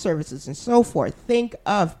 health services, and so forth. Think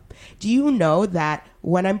of, do you know that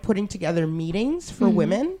when I'm putting together meetings for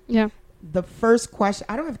women, the first question,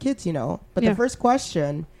 I don't have kids, you know, but the first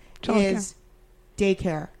question is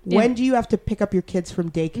daycare. When do you have to pick up your kids from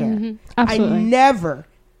daycare? Absolutely. I never,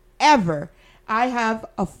 ever, I have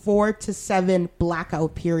a 4 to 7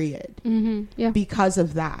 blackout period because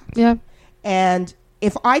of that. Yeah. And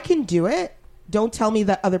if I can do it, don't tell me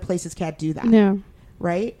that other places can't do that. Yeah.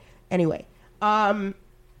 Right? Anyway. And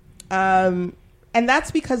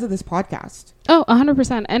that's because of this podcast. Oh,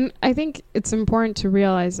 100%. And I think it's important to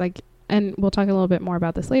realize, like, and we'll talk a little bit more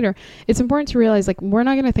about this later. It's important to realize, like, we're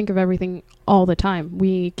not going to think of everything all the time.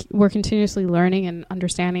 We're continuously learning and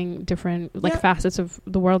understanding different, like, facets of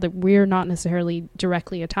the world that we're not necessarily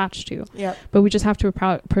directly attached to. Yeah. But we just have to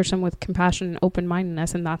approach them with compassion and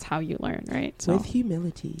open-mindedness, and that's how you learn, right? So, with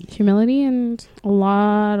humility. Humility and a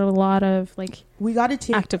lot of, like, we got to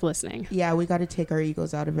take active listening. Yeah, we got to take our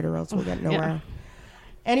egos out of it, or else we'll get nowhere.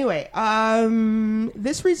 Anyway,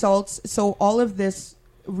 this results, so all of this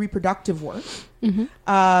reproductive work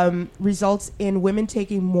results in women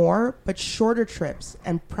taking more but shorter trips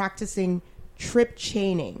and practicing trip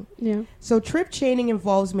chaining. Yeah. So trip chaining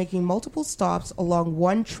involves making multiple stops along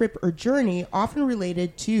one trip or journey, often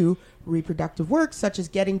related to reproductive work, such as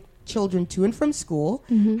getting children to and from school,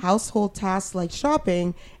 household tasks like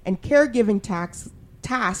shopping, and caregiving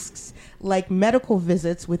tasks like medical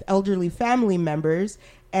visits with elderly family members.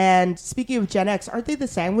 And speaking of Gen X, aren't they the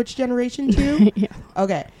sandwich generation too? Yeah.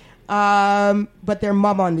 Okay. But they're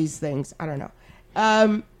mum on these things. I don't know.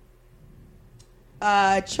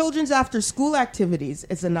 Children's after school activities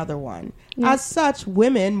is another one. Yeah. As such,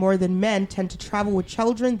 women more than men tend to travel with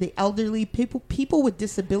children, the elderly, people with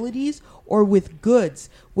disabilities, or with goods,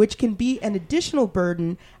 which can be an additional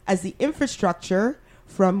burden as the infrastructure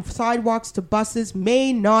from sidewalks to buses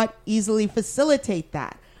may not easily facilitate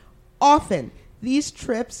that. Often, these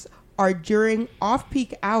trips are during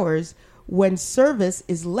off-peak hours when service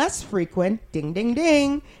is less frequent, ding, ding,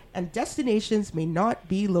 ding, and destinations may not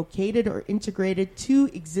be located or integrated to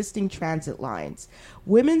existing transit lines.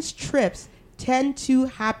 Women's trips tend to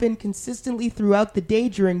happen consistently throughout the day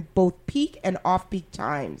during both peak and off-peak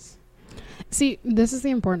times. See, this is the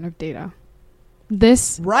importance of data.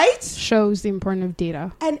 This shows the importance of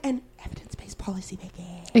data. And evidence-based policy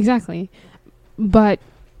making. Exactly. But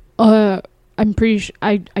I'm pretty sure,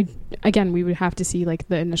 again, we would have to see, like,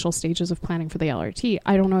 the initial stages of planning for the LRT.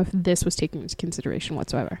 I don't know if this was taken into consideration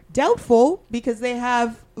whatsoever. Doubtful, because they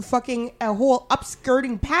have fucking a whole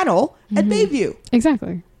upskirting panel at Bayview.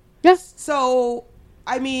 Exactly. Yes. So,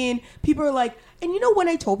 I mean, people are like, and you know, when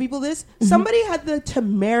I told people this, somebody had the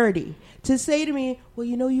temerity to say to me, well,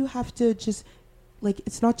 you know, you have to just, like,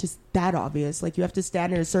 it's not just that obvious. Like, you have to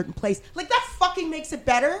stand in a certain place. Like, that fucking makes it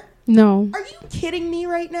better. No. Are you kidding me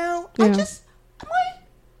right now? Yeah. Am I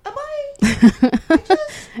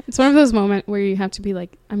It's one of those moments where you have to be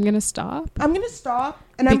like, I'm going to stop. And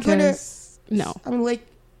no. I'm like,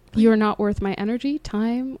 you're not worth my energy,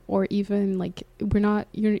 time, or even, like,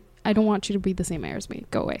 I don't want you to breathe the same air as me.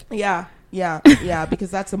 Go away. Yeah,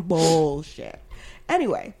 because that's some bullshit.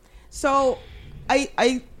 Anyway, so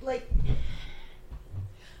I like,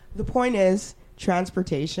 the point is,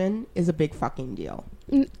 transportation is a big fucking deal.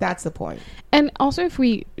 That's the point. And also,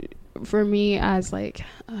 for me as like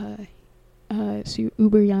so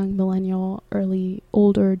uber young millennial,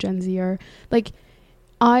 older Gen Zer, like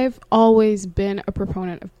I've always been a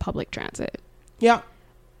proponent of public transit. Yeah,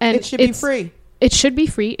 and it should be free. It should be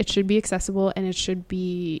free. It should be accessible, and it should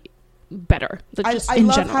be better. I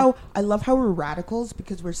love how we're radicals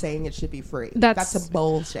because we're saying it should be free. That's a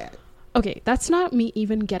bullshit. Okay, that's not me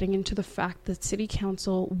even getting into the fact that city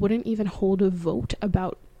council wouldn't even hold a vote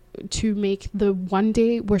to make the one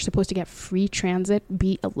day we're supposed to get free transit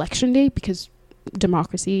be election day, because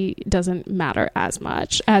democracy doesn't matter as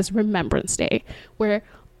much as Remembrance Day, where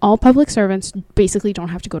all public servants basically don't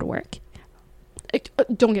have to go to work.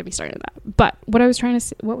 Don't get me started on that. But what I was trying to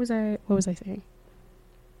say, what was I saying?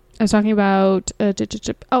 I was talking about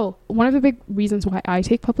one of the big reasons why I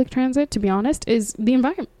take public transit, to be honest, is the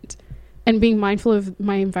environment and being mindful of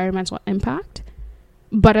my environmental impact.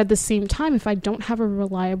 But at the same time, if I don't have a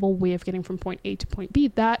reliable way of getting from point A to point B,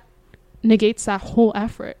 that negates that whole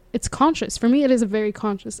effort. It's conscious. For me, it is a very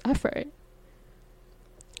conscious effort.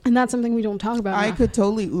 And that's something we don't talk about I enough. could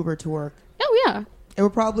totally Uber to work. Oh, yeah. It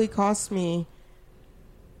would probably cost me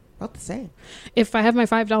about the same. If I have my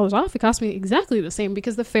 $5 off, it costs me exactly the same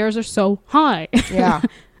because the fares are so high. Yeah.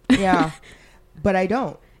 Yeah. But I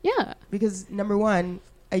don't. Yeah. Because number one,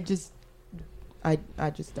 I just don't. I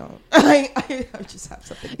just have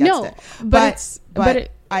something against it. But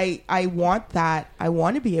I want that. I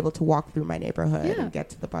want to be able to walk through my neighborhood and get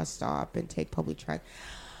to the bus stop and take public transit.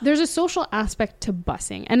 There's a social aspect to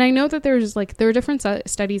busing. And I know that there are different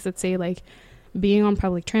studies that say like being on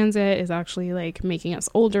public transit is actually like making us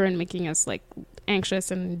older and making us like anxious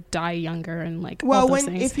and die younger and like all those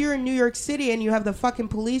things. If you're in New York City and you have the fucking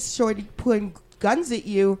police putting guns at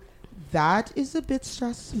you, that is a bit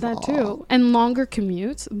stressful. That too. And longer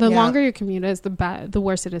commutes. The longer your commute is, the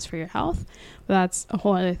worse it is for your health. That's a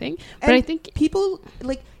whole other thing. But and I think people,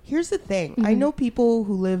 like, here's the thing. Mm-hmm. I know people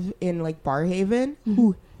who live in like Barhaven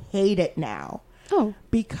who hate it now. Oh.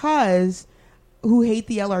 Who hate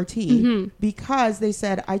the LRT because they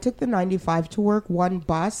said, I took the 95 to work, one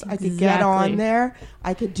bus. I could get on there.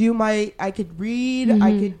 I could read.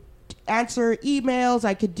 I could answer emails.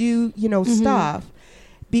 I could do, stuff.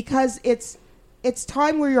 Because it's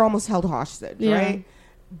time where you're almost held hostage, right?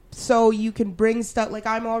 So you can bring stuff. Like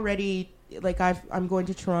I'm already I'm going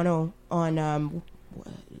to Toronto on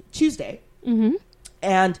Tuesday,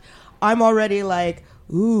 and I'm already like,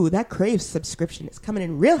 ooh, that Crave subscription is coming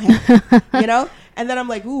in real heavy, And then I'm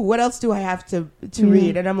like, ooh, what else do I have to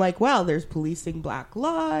read? And I'm like, well, there's Policing Black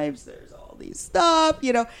Lives. There's all these stuff,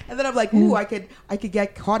 And then I'm like, ooh, I could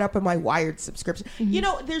get caught up in my Wired subscription.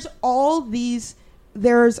 There's all these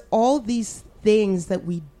things that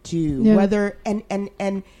we do, whether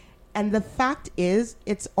and the fact is,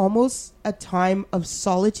 it's almost a time of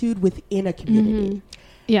solitude within a community.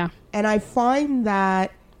 Yeah. And I find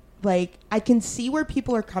that, like, I can see where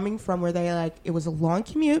people are coming from, where they like, it was a long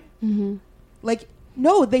commute. Like,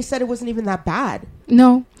 no, they said it wasn't even that bad.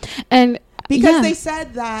 No. And because they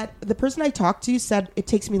said that the person I talked to said it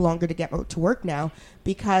takes me longer to get to work now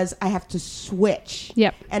because I have to switch.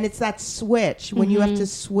 Yep. And it's that switch. When you have to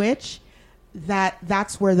switch,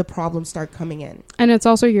 that's where the problems start coming in. And it's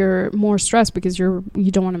also you're more stressed because you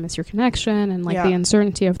don't want to miss your connection and like the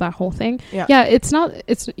uncertainty of that whole thing. You're not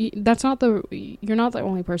the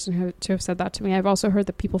only person to have said that to me. I've also heard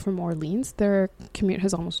that people from Orleans, their commute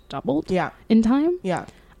has almost doubled in time.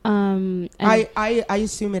 I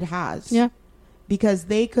assume it has. Because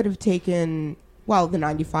they could have taken, the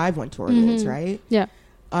 95 went to Orleans, right?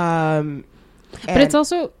 But it's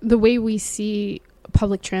also the way we see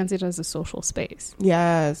public transit as a social space.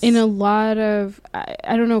 Yes. In a lot of,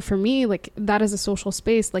 I don't know, for me, like, that is a social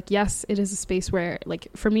space. Like, yes, it is a space where, like,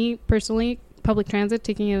 for me personally, public transit,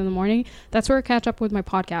 taking it in the morning, that's where I catch up with my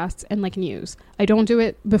podcasts and, like, news. I don't do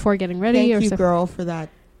it before getting ready. Thank you, girl, for that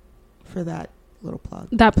little plug.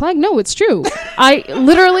 That plug? No, it's true. I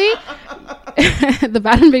literally, the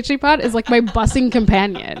Bad and Bitchy Pod is like my busing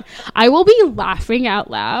companion. I will be laughing out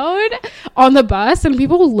loud on the bus and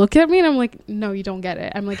people will look at me and I'm like, no, you don't get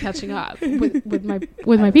it. I'm like catching up with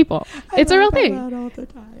my people. It's a real thing. All the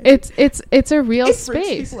time. It's a real space. It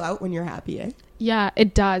freaks people out when you're happy, eh? Yeah,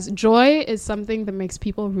 it does. Joy is something that makes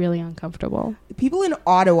people really uncomfortable. People in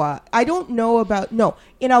Ottawa, I don't know about... No,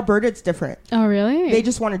 in Alberta, it's different. Oh, really? They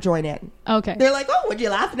just want to join in. Okay. They're like, oh, what are you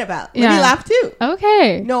laughing about? Let me laugh too.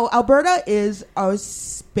 Okay. No, Alberta is a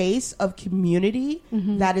space of community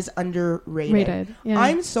that is underrated. Yeah.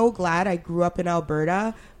 I'm so glad I grew up in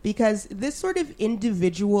Alberta because this sort of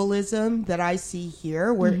individualism that I see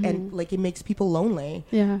here, where and like it makes people lonely,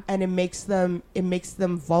 and it makes them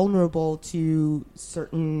vulnerable to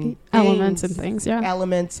certain elements and things,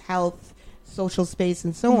 elements, health, social space,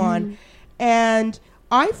 and so on. And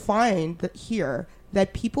I find that here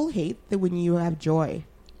that people hate that when you have joy.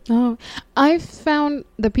 Oh, I've found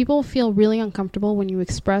that people feel really uncomfortable when you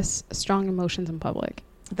express strong emotions in public.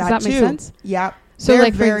 Does that make sense? Yeah. So,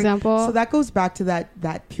 like, for example... So that goes back to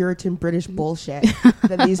that Puritan British bullshit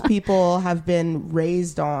that these people have been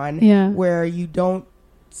raised on, where you don't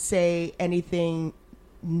say anything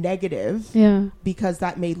negative because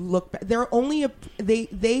that may look... They're only...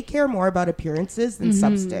 They care more about appearances than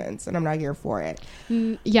substance, and I'm not here for it.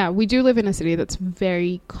 Yeah, we do live in a city that's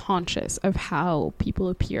very conscious of how people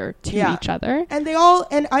appear to each other. And they all...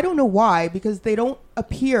 And I don't know why, because they don't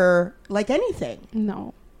appear like anything.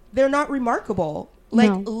 No. They're not remarkable.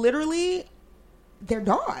 Like, literally, they're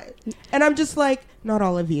not. And I'm just like, not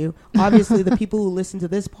all of you. Obviously, the people who listen to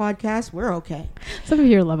this podcast, we're okay. Some of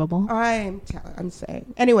you are lovable. I'm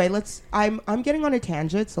saying. Anyway, I'm getting on a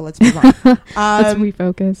tangent, so let's move on. Let's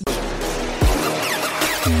refocus.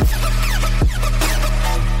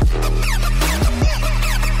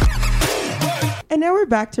 And now we're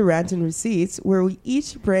back to Rant and Receipts, where we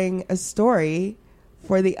each bring a story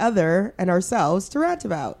for the other and ourselves to rant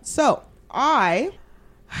about. So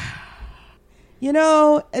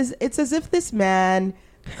it's as if this man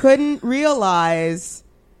couldn't realize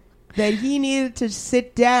that he needed to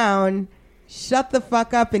sit down, shut the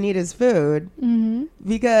fuck up, and eat his food,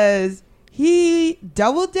 because he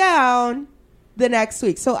doubled down the next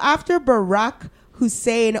week. So after Barack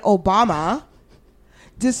Hussein Obama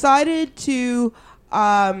decided to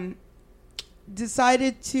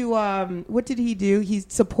what did he do? He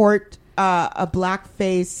support a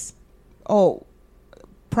blackface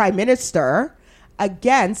prime minister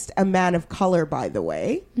against a man of color, by the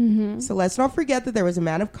way. So let's not forget that there was a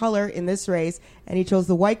man of color in this race, and he chose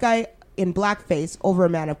the white guy in blackface over a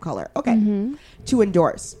man of color. Okay. To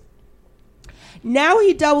endorse. Now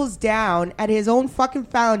he doubles down at his own fucking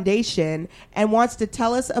foundation and wants to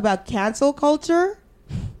tell us about cancel culture.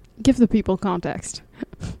 Give the people context.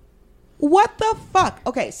 What the fuck?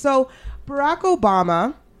 Okay, so Barack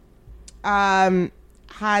Obama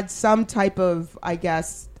had some type of, I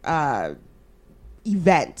guess,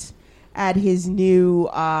 event at his new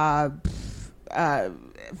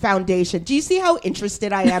foundation. Do you see how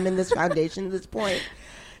interested I am in this foundation at this point?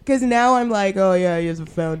 Because now I'm like, oh yeah, he has a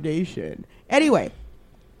foundation. Anyway,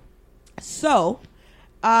 so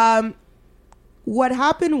what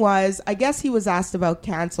happened was, I guess he was asked about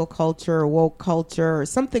cancel culture or woke culture or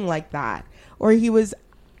something like that. Or he was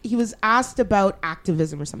asked about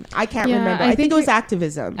activism or something. I can't remember. I think it was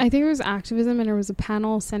activism. I think it was activism, and there was a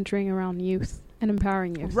panel centering around youth and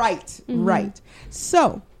empowering youth. Right, right.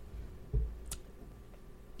 So,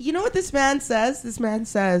 you know what this man says? This man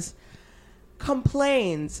says,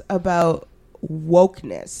 complains about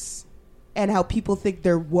wokeness and how people think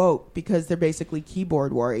they're woke because they're basically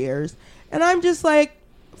keyboard warriors. And I'm just like,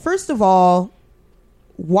 first of all,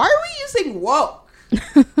 why are we using woke?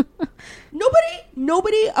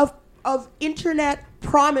 Nobody of internet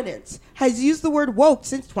prominence has used the word woke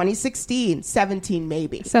since 2016, 17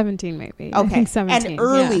 maybe. 17 maybe. Okay. I think 17. And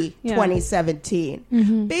early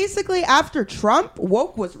 2017. Basically, after Trump,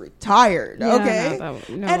 woke was retired. Okay.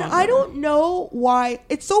 I don't know why.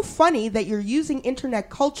 It's so funny that you're using internet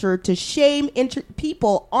culture to shame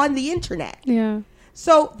people on the internet. Yeah.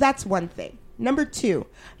 So that's one thing. Number two,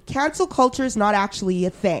 cancel culture is not actually a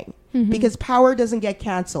thing because power doesn't get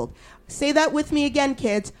canceled. Say that with me again,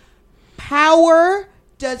 kids. Power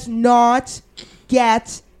does not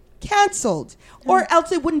get canceled, or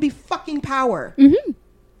else it wouldn't be fucking power.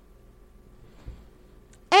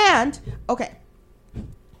 And, okay.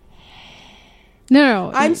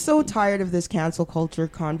 No. I'm so tired of this cancel culture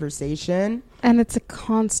conversation. And it's a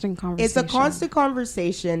constant conversation. It's a constant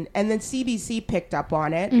conversation. And then CBC picked up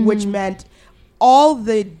on it, which meant all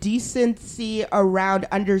the decency around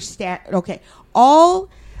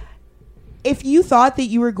if you thought that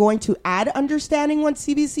you were going to add understanding once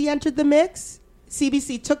CBC entered the mix,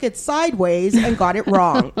 CBC took it sideways and got it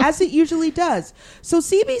wrong, as it usually does. So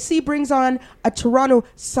CBC brings on a Toronto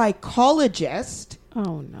psychologist.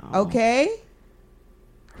 Oh, no. Okay?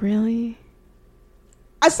 Really?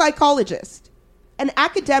 A psychologist. An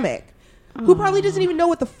academic. Who probably doesn't even know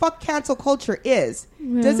what the fuck cancel culture is.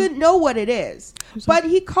 Yeah. Doesn't know what it is. But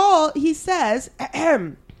he says,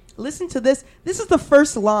 listen to this. This is the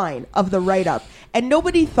first line of the write-up. And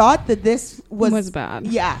nobody thought that this was bad.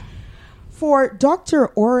 Yeah. For Dr.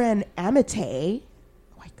 Oren Amate,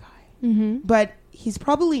 white guy. But he's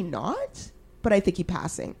probably not, but I think he's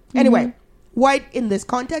passing. Anyway, white in this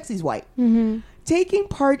context, he's white. Taking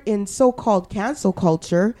part in so-called cancel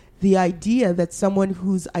culture, the idea that someone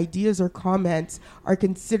whose ideas or comments are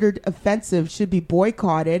considered offensive should be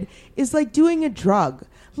boycotted is like doing a drug,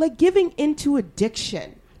 like giving into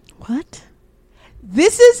addiction. What?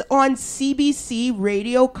 This is on CBC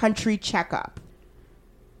Radio Country Checkup.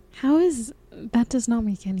 How is that? Does not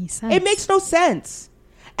make any sense. It makes no sense.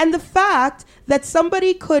 And the fact that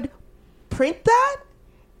somebody could print that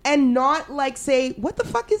and not like say, what the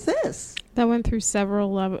fuck is this? That went through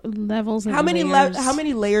several levels and how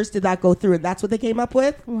many layers did that go through? And that's what they came up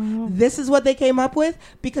with? Wow. This is what they came up with?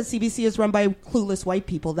 Because CBC is run by clueless white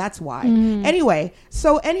people. That's why. Anyway,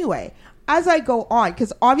 as I go on,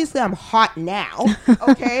 because obviously I'm hot now,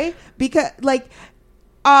 okay? Because, like,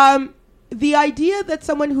 the idea that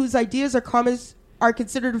someone whose ideas or comments are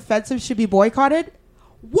considered offensive should be boycotted?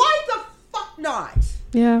 Why the fuck not?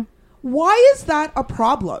 Yeah. Why is that a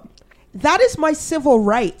problem? That is my civil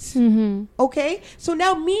rights. Okay? So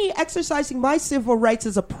now me exercising my civil rights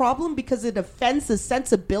is a problem because it offends the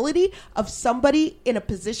sensibility of somebody in a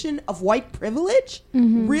position of white privilege?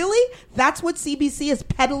 Really? That's what CBC is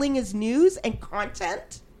peddling as news and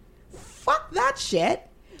content? Fuck that shit.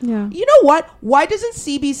 Yeah. You know what? Why doesn't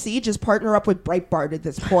CBC just partner up with Breitbart at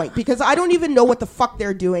this point? Because I don't even know what the fuck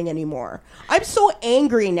they're doing anymore. I'm so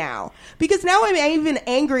angry now. Because now I'm even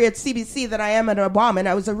angry at CBC than I am at Obama. And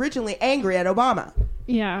I was originally angry at Obama.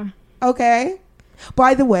 Yeah. Okay?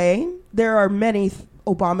 By the way, there are many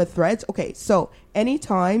Obama threads. Okay, so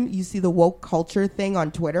anytime you see the woke culture thing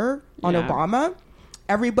on Twitter on Obama,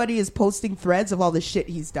 everybody is posting threads of all the shit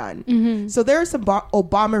he's done. So there are some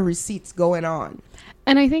Obama receipts going on.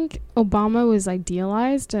 And I think Obama was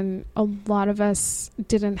idealized, and a lot of us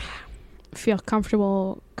didn't feel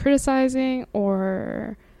comfortable criticizing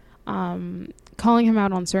or calling him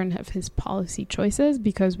out on certain of his policy choices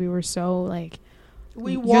because we were so like,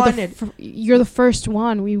 you're the first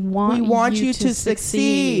one. We want you to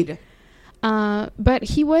succeed. But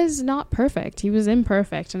he was not perfect. He was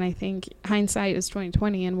imperfect, and I think hindsight is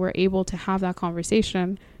 20/20, and we're able to have that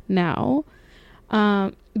conversation now.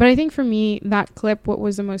 But I think for me, that clip, what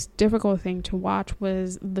was the most difficult thing to watch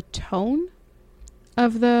was the tone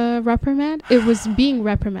of the reprimand. It was being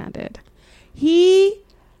reprimanded. His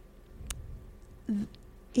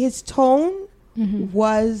tone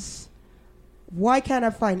was, why can't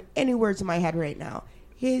I find any words in my head right now?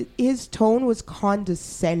 His tone was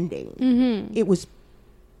condescending. It was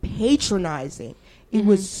patronizing. It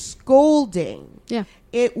was scolding. Yeah.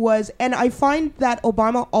 It was, and I find that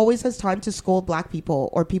Obama always has time to scold black people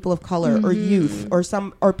or people of color or youth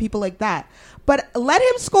or people like that. But let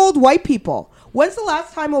him scold white people. When's the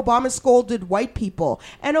last time Obama scolded white people?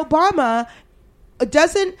 And Obama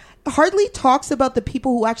hardly talks about the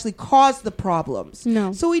people who actually caused the problems.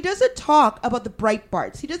 No. So he doesn't talk about the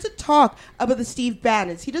Breitbarts. He doesn't talk about the Steve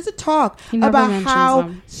Bannons. He doesn't talk about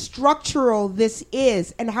how structural this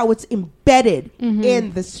is and how it's embedded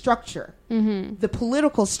in the structure, the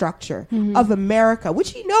political structure of America,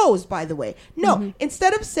 which he knows, by the way. No,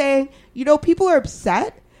 instead of saying, people are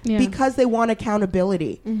upset because they want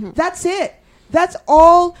accountability. That's it. That's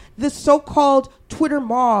all the so-called Twitter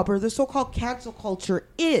mob or the so-called cancel culture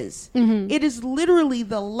is. It is literally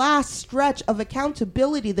the last stretch of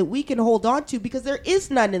accountability that we can hold on to because there is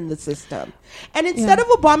none in the system. And instead of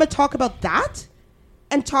Obama talk about that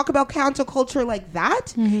and talk about cancel culture like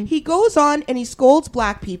that, he goes on and he scolds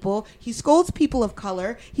black people. He scolds people of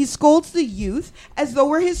color. He scolds the youth as though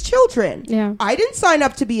we're his children. Yeah. I didn't sign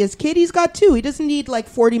up to be his kid. He's got 2. He doesn't need like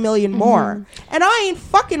 40 million more. And I ain't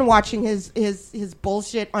fucking watching his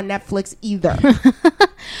bullshit on Netflix either.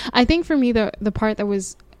 I think for me, the part that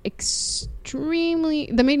was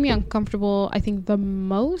that made me uncomfortable, I think the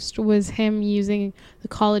most, was him using the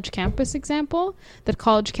college campus example, that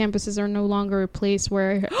college campuses are no longer a place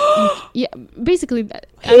where basically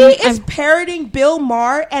he is parroting Bill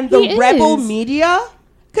Maher and the rebel media,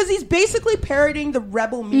 because he's basically parroting the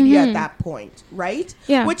rebel media at that point, right?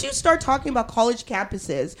 Once you start talking about college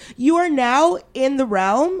campuses, you are now in the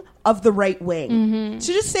realm of the right wing.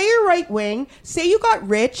 So just say you're right wing, say you got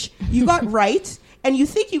rich, you got right, and you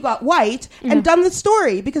think you got white, and done the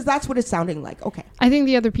story, because that's what it's sounding like. Okay. I think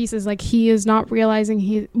the other piece is, like, he is not realizing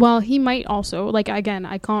he might also, like, again,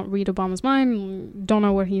 I can't read Obama's mind, don't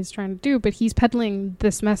know what he's trying to do, but he's peddling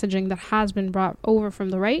this messaging that has been brought over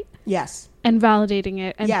from the right. Yes. And validating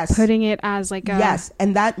it and putting it as like a... Yes,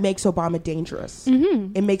 and that makes Obama dangerous.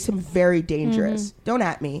 It makes him very dangerous. Don't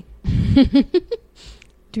at me.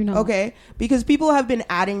 Do not. Okay, because people have been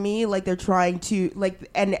adding me, like they're trying to, like,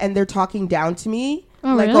 and they're talking down to me.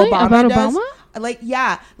 Oh, like really? Obama About does. Obama?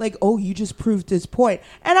 oh, you just proved this point.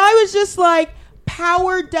 And I was just like,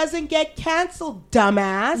 power doesn't get canceled,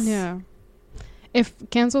 dumbass. Yeah. If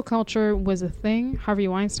cancel culture was a thing, Harvey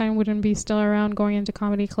Weinstein wouldn't be still around going into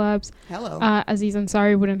comedy clubs. Hello. Aziz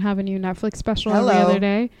Ansari wouldn't have a new Netflix special Hello. every other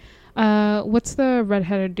day. What's the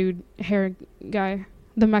redheaded dude, hair guy?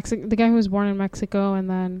 The guy who was born in Mexico and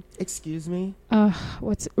then... Excuse me?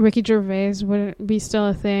 What's Ricky Gervais wouldn't be still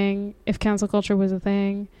a thing if cancel culture was a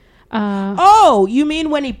thing. Oh, you mean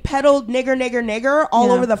when he peddled nigger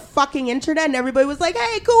all over the fucking internet and everybody was like,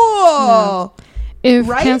 hey, cool. Yeah. If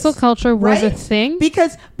cancel culture was a thing.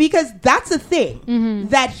 Because that's a thing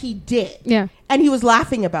that he did. Yeah. And he was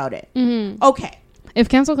laughing about it. Mm-hmm. Okay. If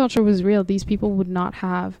cancel culture was real, these people would not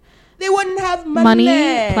have... They wouldn't have money,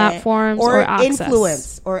 platforms, or access.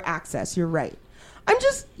 Influence or access. You're right. I'm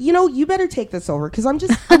just, you better take this over because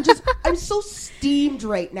I'm so steamed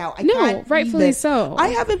right now. I can't rightfully so. I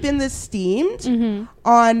haven't been this steamed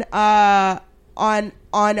on a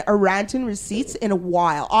rant and receipts in a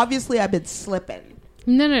while. Obviously, I've been slipping.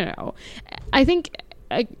 No. I think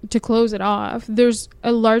to close it off, there's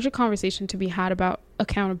a larger conversation to be had about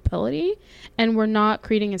accountability, and we're not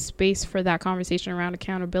creating a space for that conversation around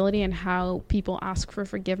accountability and how people ask for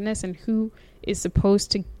forgiveness and who is supposed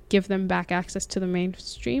to give them back access to the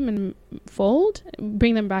mainstream and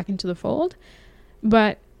bring them back into the fold.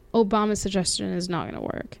 But Obama's suggestion is not going to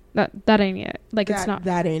work. That ain't it. It's not.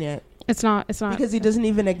 That ain't it. It's not because he doesn't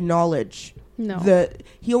even acknowledge. No.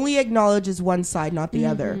 He only acknowledges one side, not the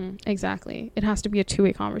other. Exactly. It has to be a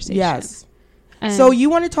two-way conversation. Yes. So you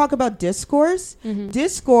want to talk about discourse?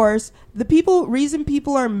 Discourse. Reason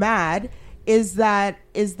people are mad is that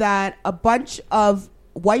a bunch of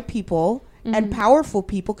white people and powerful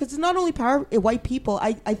people, because it's not only white people.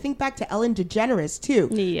 I think back to Ellen DeGeneres too.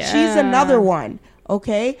 Yeah. She's another one.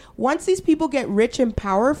 Okay. Once these people get rich and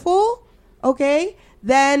powerful, okay,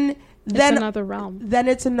 then it's another realm. Then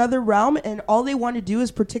it's another realm, and all they want to do is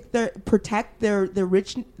protect their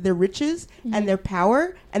riches and their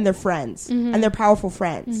power and their friends and their powerful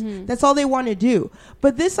friends. That's all they want to do.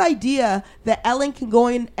 But this idea that Ellen can go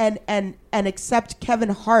in and accept Kevin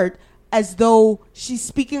Hart as though she's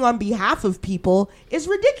speaking on behalf of people is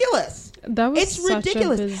ridiculous. It's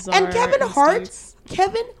ridiculous. A bizarre and Kevin instance.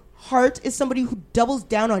 Hart is somebody who doubles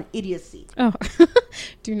down on idiocy. Oh,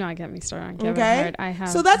 do not get me started on Kevin Hart. I have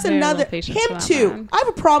so that's another him too. Man. I have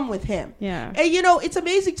a problem with him. Yeah, and it's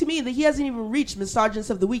amazing to me that he hasn't even reached Misogynist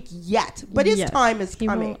of the Week yet. But his time is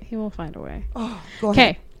coming. He will find a way. Oh, go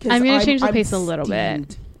ahead. Okay, I'm going to change the pace a little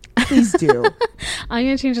bit. Please do. I'm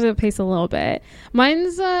going to change the pace a little bit.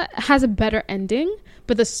 Mine's has a better ending,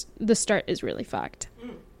 but the start is really fucked.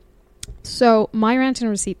 So my rant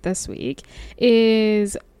and receipt this week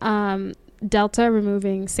is Delta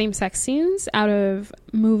removing same-sex scenes out of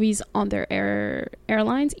movies on their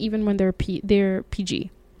airlines, even when they're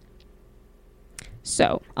PG.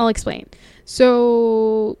 So I'll explain.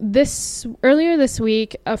 So earlier this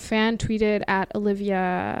week, a fan tweeted at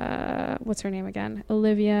Olivia, what's her name again?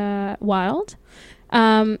 Olivia Wilde,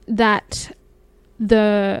 that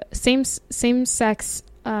the same-sex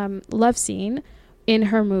love scene in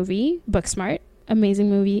her movie Booksmart, amazing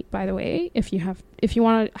movie by the way, if you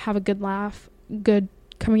want to have a good laugh, good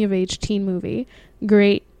coming of age teen movie,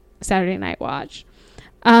 great Saturday night watch,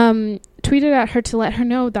 tweeted at her to let her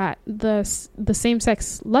know that the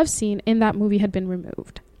same-sex love scene in that movie had been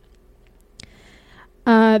removed.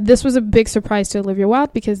 This was a big surprise to Olivia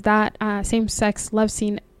Wilde because that same-sex love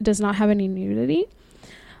scene does not have any nudity,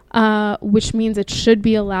 which means it should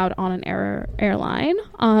be allowed on an airline.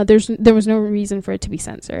 There was no reason for it to be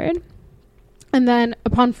censored. And then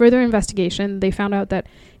upon further investigation, they found out that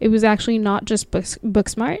it was actually not just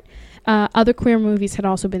Booksmart. Other queer movies had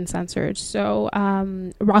also been censored. So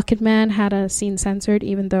Rocketman had a scene censored,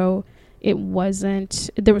 even though there was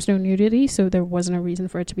no nudity, so there wasn't a reason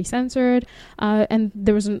for it to be censored. And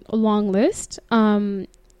there was a long list. But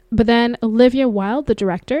then Olivia Wilde, the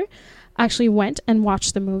director, actually went and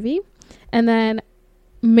watched the movie and then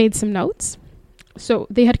made some notes. So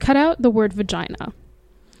they had cut out the word vagina.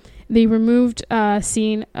 They removed a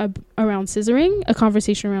scene around scissoring, a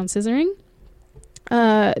conversation around scissoring.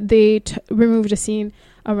 They removed a scene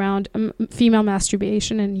around female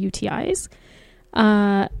masturbation and UTIs.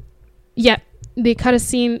 They cut a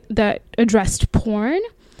scene that addressed porn.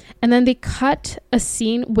 And then they cut a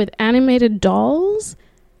scene with animated dolls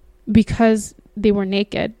because they were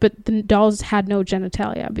naked, but the dolls had no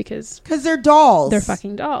genitalia because they're dolls. They're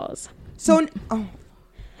fucking dolls. So,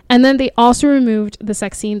 and then they also removed the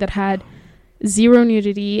sex scene that had zero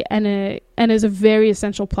nudity and is a very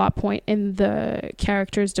essential plot point in the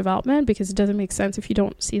character's development because it doesn't make sense if you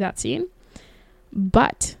don't see that scene.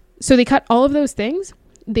 But so they cut all of those things.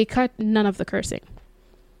 They cut none of the cursing.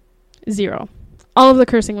 0. All of the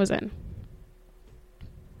cursing was in.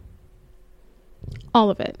 All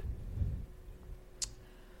of it.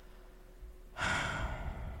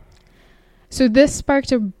 So this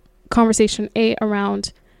sparked a conversation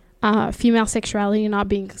around female sexuality not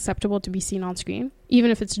being acceptable to be seen on screen,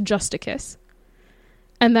 even if it's just a kiss.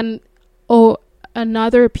 And then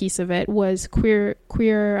another piece of it was queer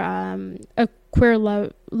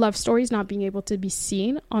love stories not being able to be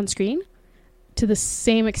seen on screen to the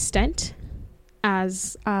same extent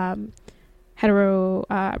as hetero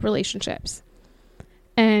relationships.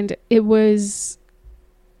 And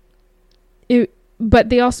but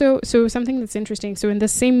they also, so something that's interesting, so in the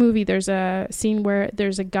same movie there's a scene where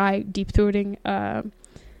there's a guy deep throating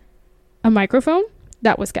a microphone.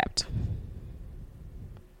 That was kept.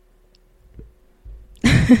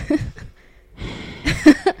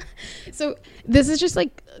 So this is just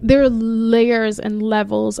like, there are layers and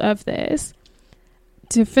levels of this.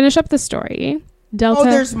 To finish up the story, Delta... Oh,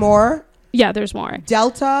 there's more? Yeah, there's more.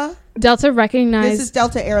 Delta recognized... This is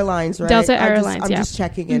Delta Airlines, right? Delta Airlines, I'm just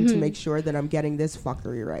checking in to make sure that I'm getting this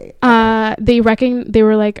fuckery right. They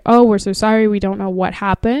were like, oh, we're so sorry, we don't know what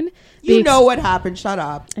happened. You know what happened, shut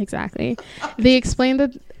up. Exactly. They explained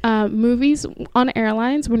that movies on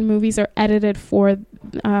airlines, when movies are edited for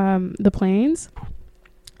the planes,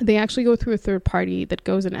 they actually go through a third party that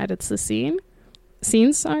goes and edits the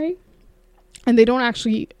scenes, and they don't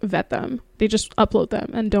actually vet them. They just upload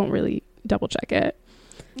them and don't really double check it.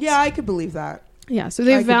 Yeah, I could believe that. Yeah, so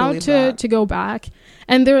they vowed to go back,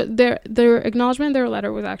 and their acknowledgement, their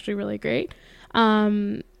letter was actually really great.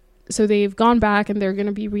 So they've gone back and they're going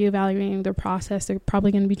to be reevaluating their process. They're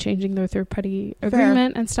probably going to be changing their third party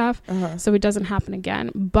agreement and stuff, so it doesn't happen again.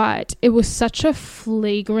 But it was such a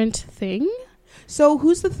flagrant thing. So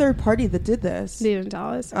who's the third party that did this? They didn't tell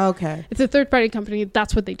us. Okay, it's a third party company.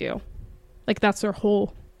 That's what they do. Like, that's their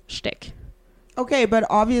whole shtick. Okay, but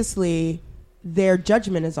obviously their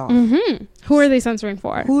judgment is off. Mm-hmm. Who are they censoring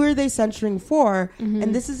for? Mm-hmm.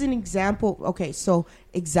 And this is an example. Okay, so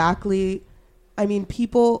exactly. I mean,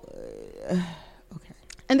 people. Okay.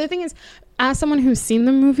 And the thing is, as someone who's seen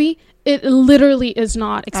the movie, it literally is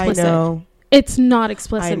not explicit. I know. It's not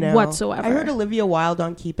explicit whatsoever. I heard Olivia Wilde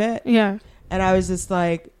on Keep It. Yeah. And I was just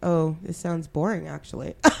like, oh, this sounds boring,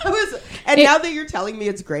 actually. Now that you're telling me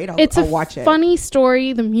it's great, I'll watch it. It's a funny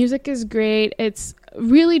story. The music is great. It's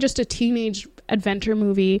really just a teenage adventure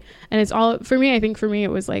movie. And it's all, for me, I think for me, it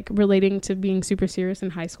was like relating to being super serious in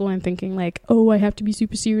high school and thinking like, oh, I have to be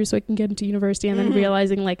super serious so I can get into university. And then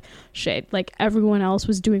realizing like, shit, like everyone else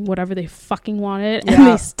was doing whatever they fucking wanted and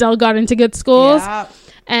they still got into good schools. Yeah.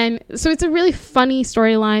 And so it's a really funny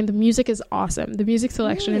storyline. The music is awesome. The music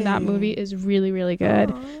selection in that movie is really, really good.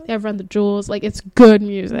 Aww. They have Run the Jewels. Like, it's good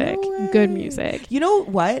music. Good music. You know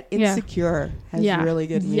what? Insecure has really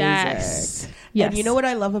good music. Yes. And you know what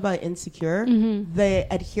I love about Insecure? Mm-hmm. The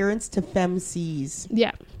adherence to femcs.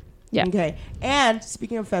 Yeah. Yeah. Okay. And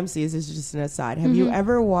speaking of femcs, this is just an aside. Have you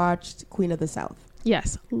ever watched Queen of the South?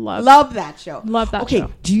 Yes. Love that show. Love that show.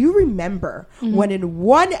 Okay. Do you remember when in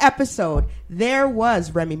one episode there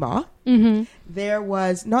was Remy Ma? Mm-hmm. There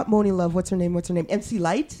was not Moni Love. What's her name? MC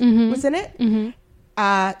Light was in it.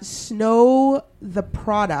 Mm-hmm. Snow the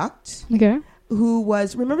Product. Okay. Who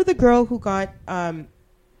was, remember the girl who got the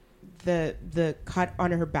cut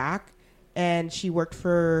on her back and she worked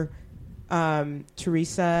for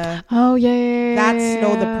Teresa. Oh yeah. That's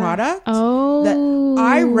Snow the Product. Oh.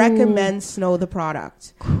 I recommend Snow the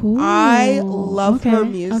Product. Cool. I love her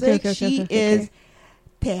music. She is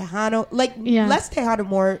Tejano, like less Tejano,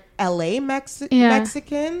 more LA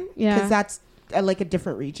Mexican, because that's like a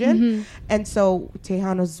different region, and so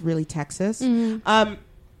Tejano's really Texas.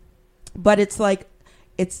 But it's like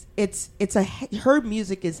her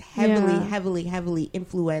music is heavily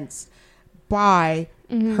influenced by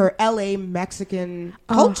her LA Mexican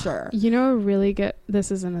culture. You know, a really good,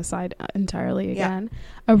 this is an aside entirely again,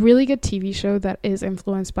 a really good TV show that is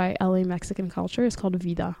influenced by LA Mexican culture is called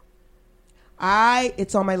Vida.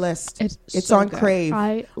 It's on my list. It's so on good. Crave.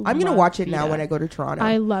 I'm going to watch it now when I go to Toronto.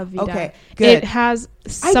 I love Vida. Okay, good. It has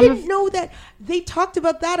I didn't know that they talked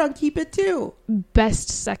about that on Keep It too. Best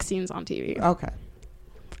sex scenes on TV. Okay.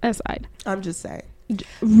 Aside. I'm just saying.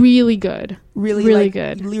 Really good. Really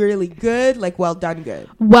good. Really good. Like well done good.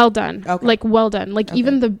 Well done. Okay. Like well done. Like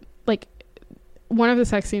even the, like one of the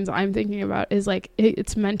sex scenes I'm thinking about is like,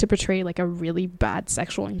 it's meant to portray like a really bad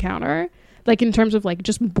sexual encounter. Like in terms of like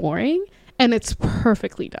just boring. And it's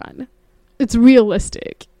perfectly done. It's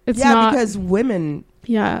realistic. It's not, because women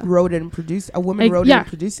wrote it and produced. A woman wrote it and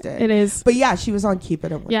produced it. It is. But yeah, she was on Keep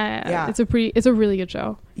It. Yeah. It's a really good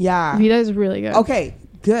show. Yeah. Vida is really good. Okay,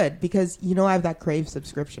 good, because I have that Crave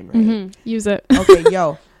subscription, right? Mm-hmm. Use it. Okay,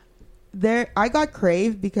 yo. I got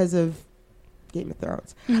Crave because of Game of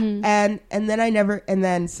Thrones. Mm-hmm. And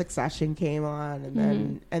then Succession came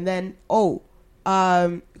on, and then Who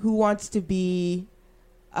Wants to Be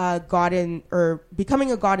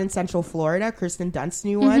Becoming a God in Central Florida, Kirsten Dunst's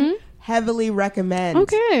new one. Heavily recommend.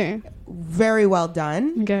 Okay. Very well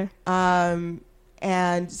done. Okay.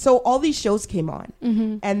 And so all these shows came on,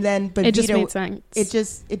 and then but it just made sense.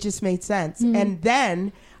 It just made sense. And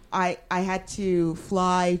then I had to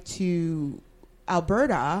fly to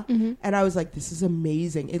Alberta, and I was like, this is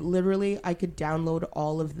amazing. It literally, I could download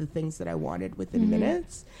all of the things that I wanted within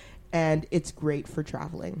minutes, and it's great for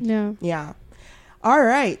traveling. Yeah. All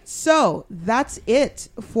right, so that's it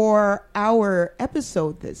for our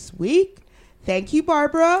episode this week. Thank you,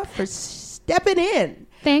 Barbara, for stepping in.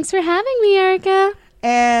 Thanks for having me, Erica.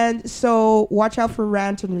 And so watch out for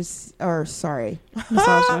rant and misogynist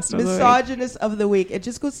of the week. It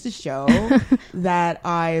just goes to show that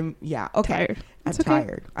I'm tired. I'm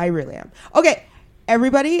tired. I really am. Okay,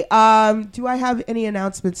 everybody. Do I have any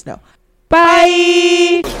announcements? No.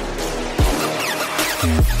 Bye.